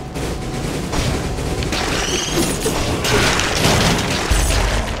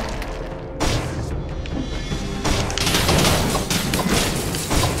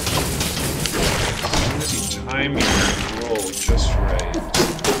 As you time your roll just right.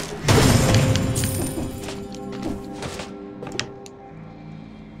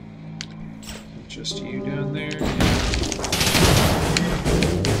 Just you down there.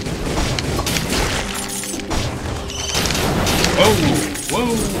 Oh,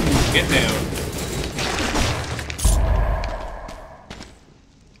 whoa, get down.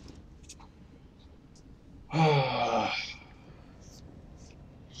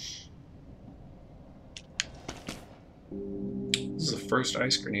 This is the first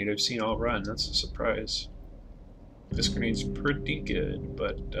ice grenade I've seen all run. That's a surprise. This grenade's pretty good,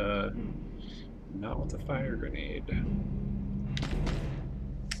 but not with a fire grenade.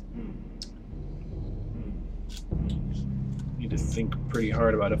 Need to think pretty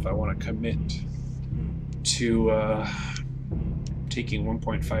hard about if I want to commit to taking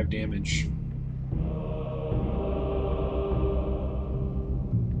 1.5 damage.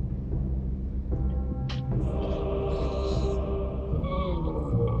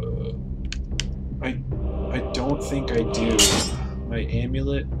 I don't think I do. My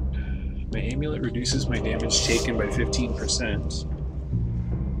amulet reduces my damage taken by 15%.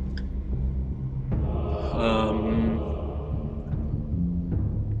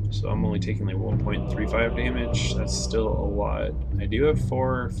 So I'm only taking like 1.35 damage. That's still a lot. I do have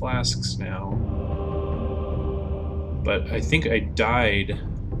 4 flasks now, but I think I died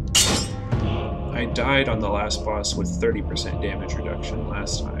on the last boss with 30% damage reduction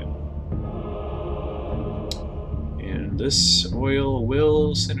last time. And this oil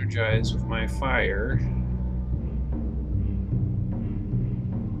will synergize with my fire.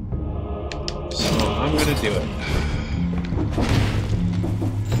 So I'm gonna do it.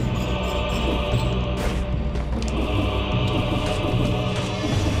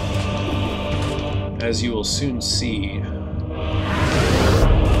 As you will soon see,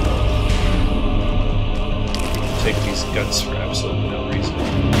 take these guts for absolutely no reason.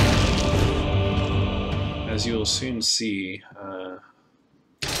 As you will soon see,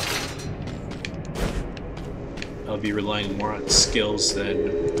 I'll be relying more on skills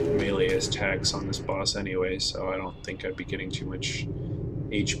than melee attacks on this boss anyway, so I don't think I'd be getting too much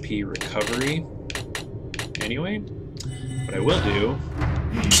HP recovery anyway. What I will do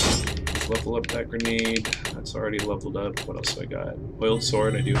is level up that grenade. That's already leveled up. What else do I got? Oiled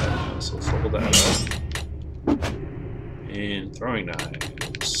sword I do have now, so let's level that up. And throwing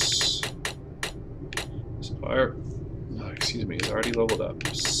knives. So excuse me, it's already leveled up.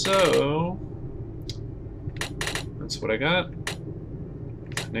 So that's what I got.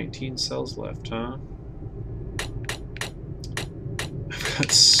 19 cells left, huh? I've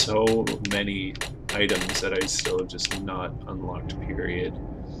got so many items that I still have just not unlocked, period.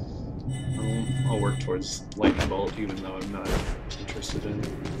 I'll work towards lightning bolt, even though I'm not interested in it.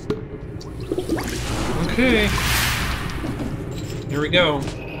 Okay. Here we go.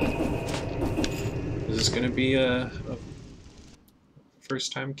 Is this going to be a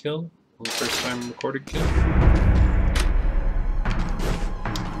first-time kill? A first-time recorded kill?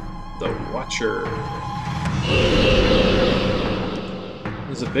 The Watcher.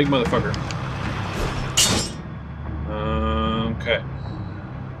 He's a big motherfucker. Okay.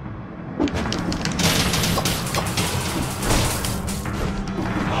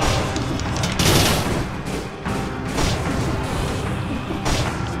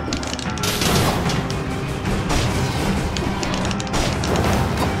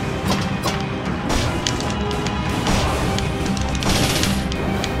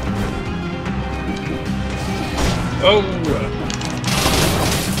 Oh!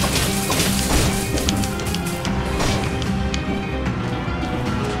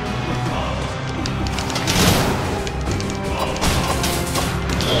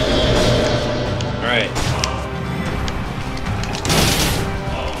 Alright.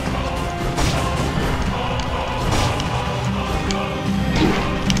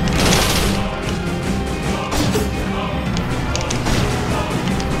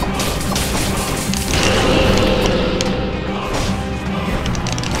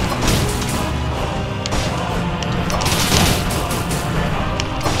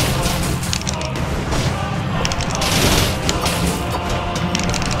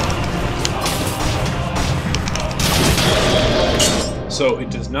 So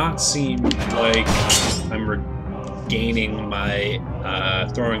it does not seem like I'm regaining my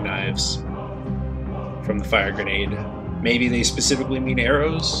throwing knives from the fire grenade. Maybe they specifically mean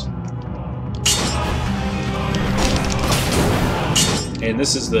arrows? And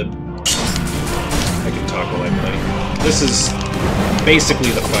this is the... I can talk while I play. This is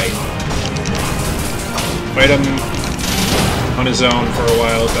basically the fight. Fight him on his own for a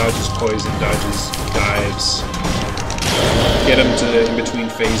while, dodges poison, dodges dives. Get him to in-between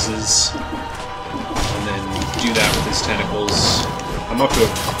phases, and then do that with his tentacles. I'm up to a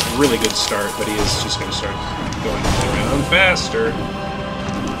really good start, but he is just going to start going around faster,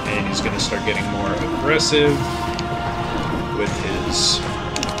 and he's going to start getting more aggressive with his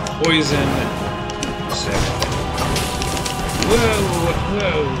poison. Whoa,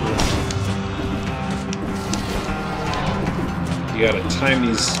 whoa! You gotta time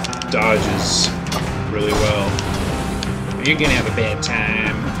these dodges really well. You're gonna have a bad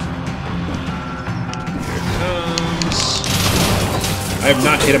time. Here it comes. I have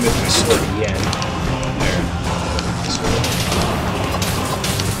not hit him with my sword yet. There.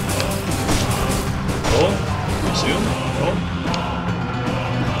 Roll. Zoom. Roll.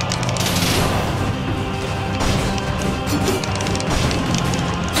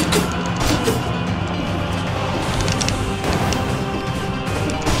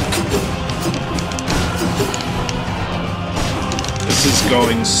 This is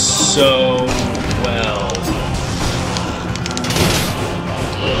going so well.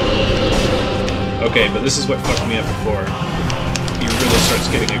 Okay, but this is what fucked me up before. He really starts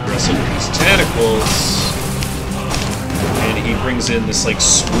getting aggressive with his tentacles, and he brings in this like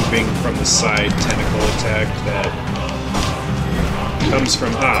swooping from the side tentacle attack that comes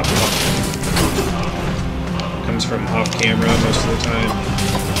from off camera most of the time.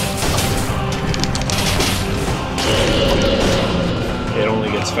 It only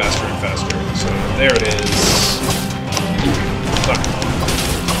gets faster and faster. So there it is. Fuck.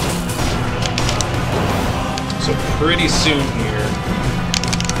 So pretty soon here,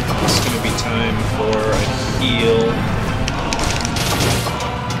 it's going to be time for a heal.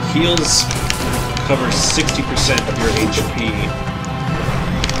 Heals cover 60% of your HP.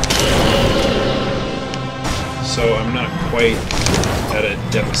 So I'm not quite at a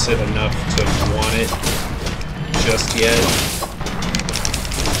deficit enough to want it just yet.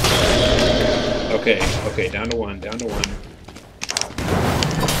 Okay, down to one.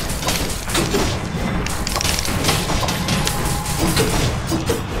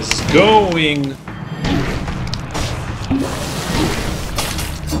 This is going...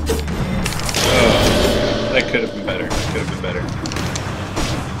 Oh, that could have been better.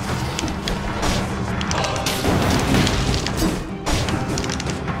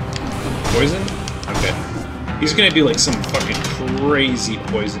 Poison? Okay. He's gonna do like some fucking crazy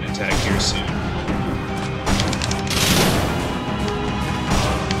poison attack here soon.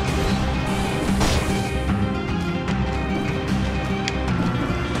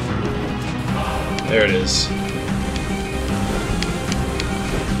 There it is.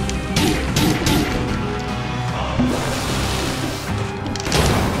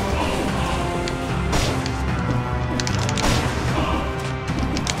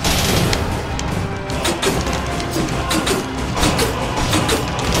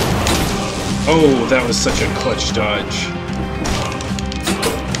 Oh, that was such a clutch dodge.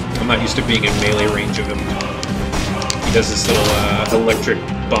 I'm not used to being in melee range of him. He does this little electric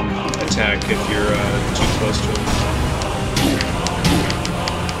bump attack if you're too close to him.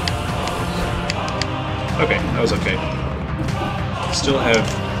 Okay, that was okay. Still have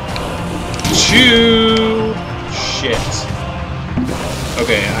 2... Shit.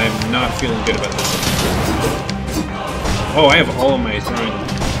 Okay, I'm not feeling good about this. Oh, I have all of my throwing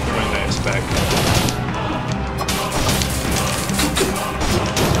knives back.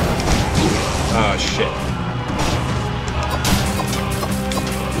 Oh, shit.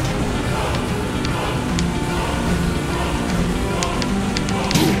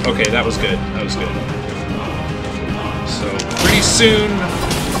 Okay, that was good. That was good. So, pretty soon...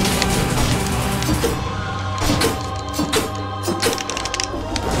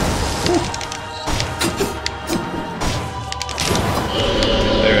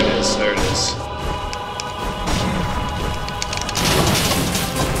 There it is, there it is.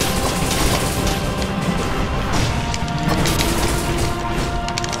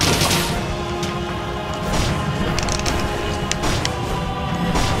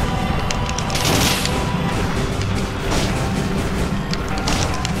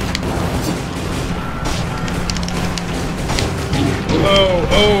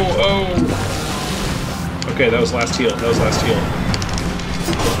 Oh! Okay, that was last heal. That was last heal.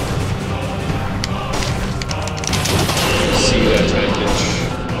 See that time, bitch.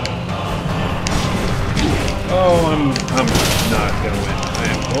 Oh, I'm not gonna win. I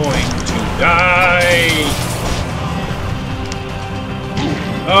am going to die!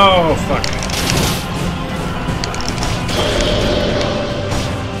 Oh, fuck.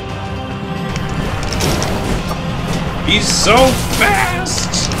 He's so fast!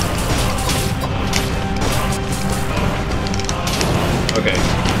 Okay.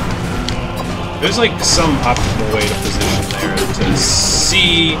 There's like some optimal way to position there to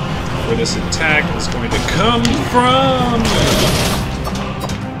see where this attack is going to come from!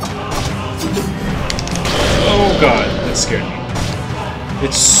 Oh god, that scared me.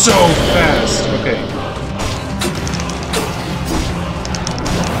 It's so fast! Okay.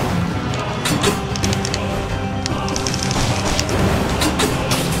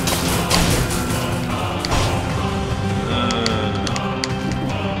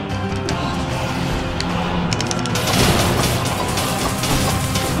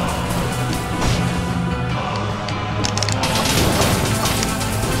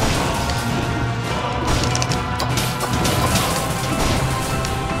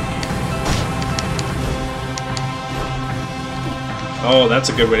 Oh, that's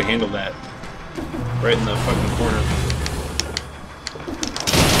a good way to handle that. Right in the fucking corner.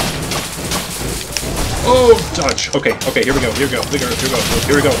 Oh, dodge. Okay, okay, here we go, here we go, here we go,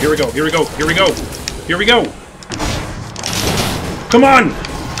 here we go, here we go, here we go, here we go, here we go. Come on!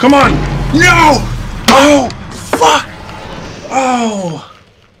 Come on! No! Oh! Fuck! Oh!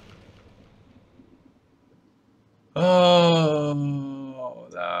 Oh,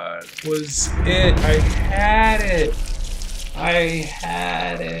 that was it. I had it. I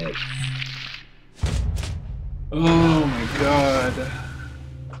had it. Oh my god.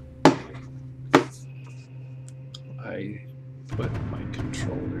 I put my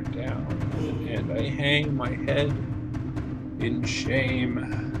controller down and I hang my head in shame.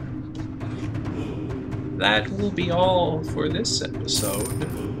 That will be all for this episode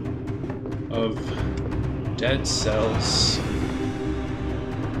of Dead Cells.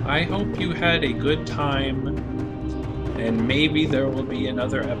 I hope you had a good time, and maybe there will be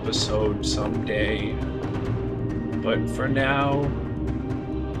another episode someday. But for now,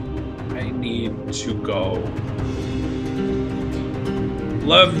 I need to go.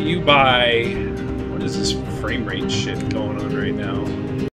 Love you, bye. What is this frame rate shit going on right now?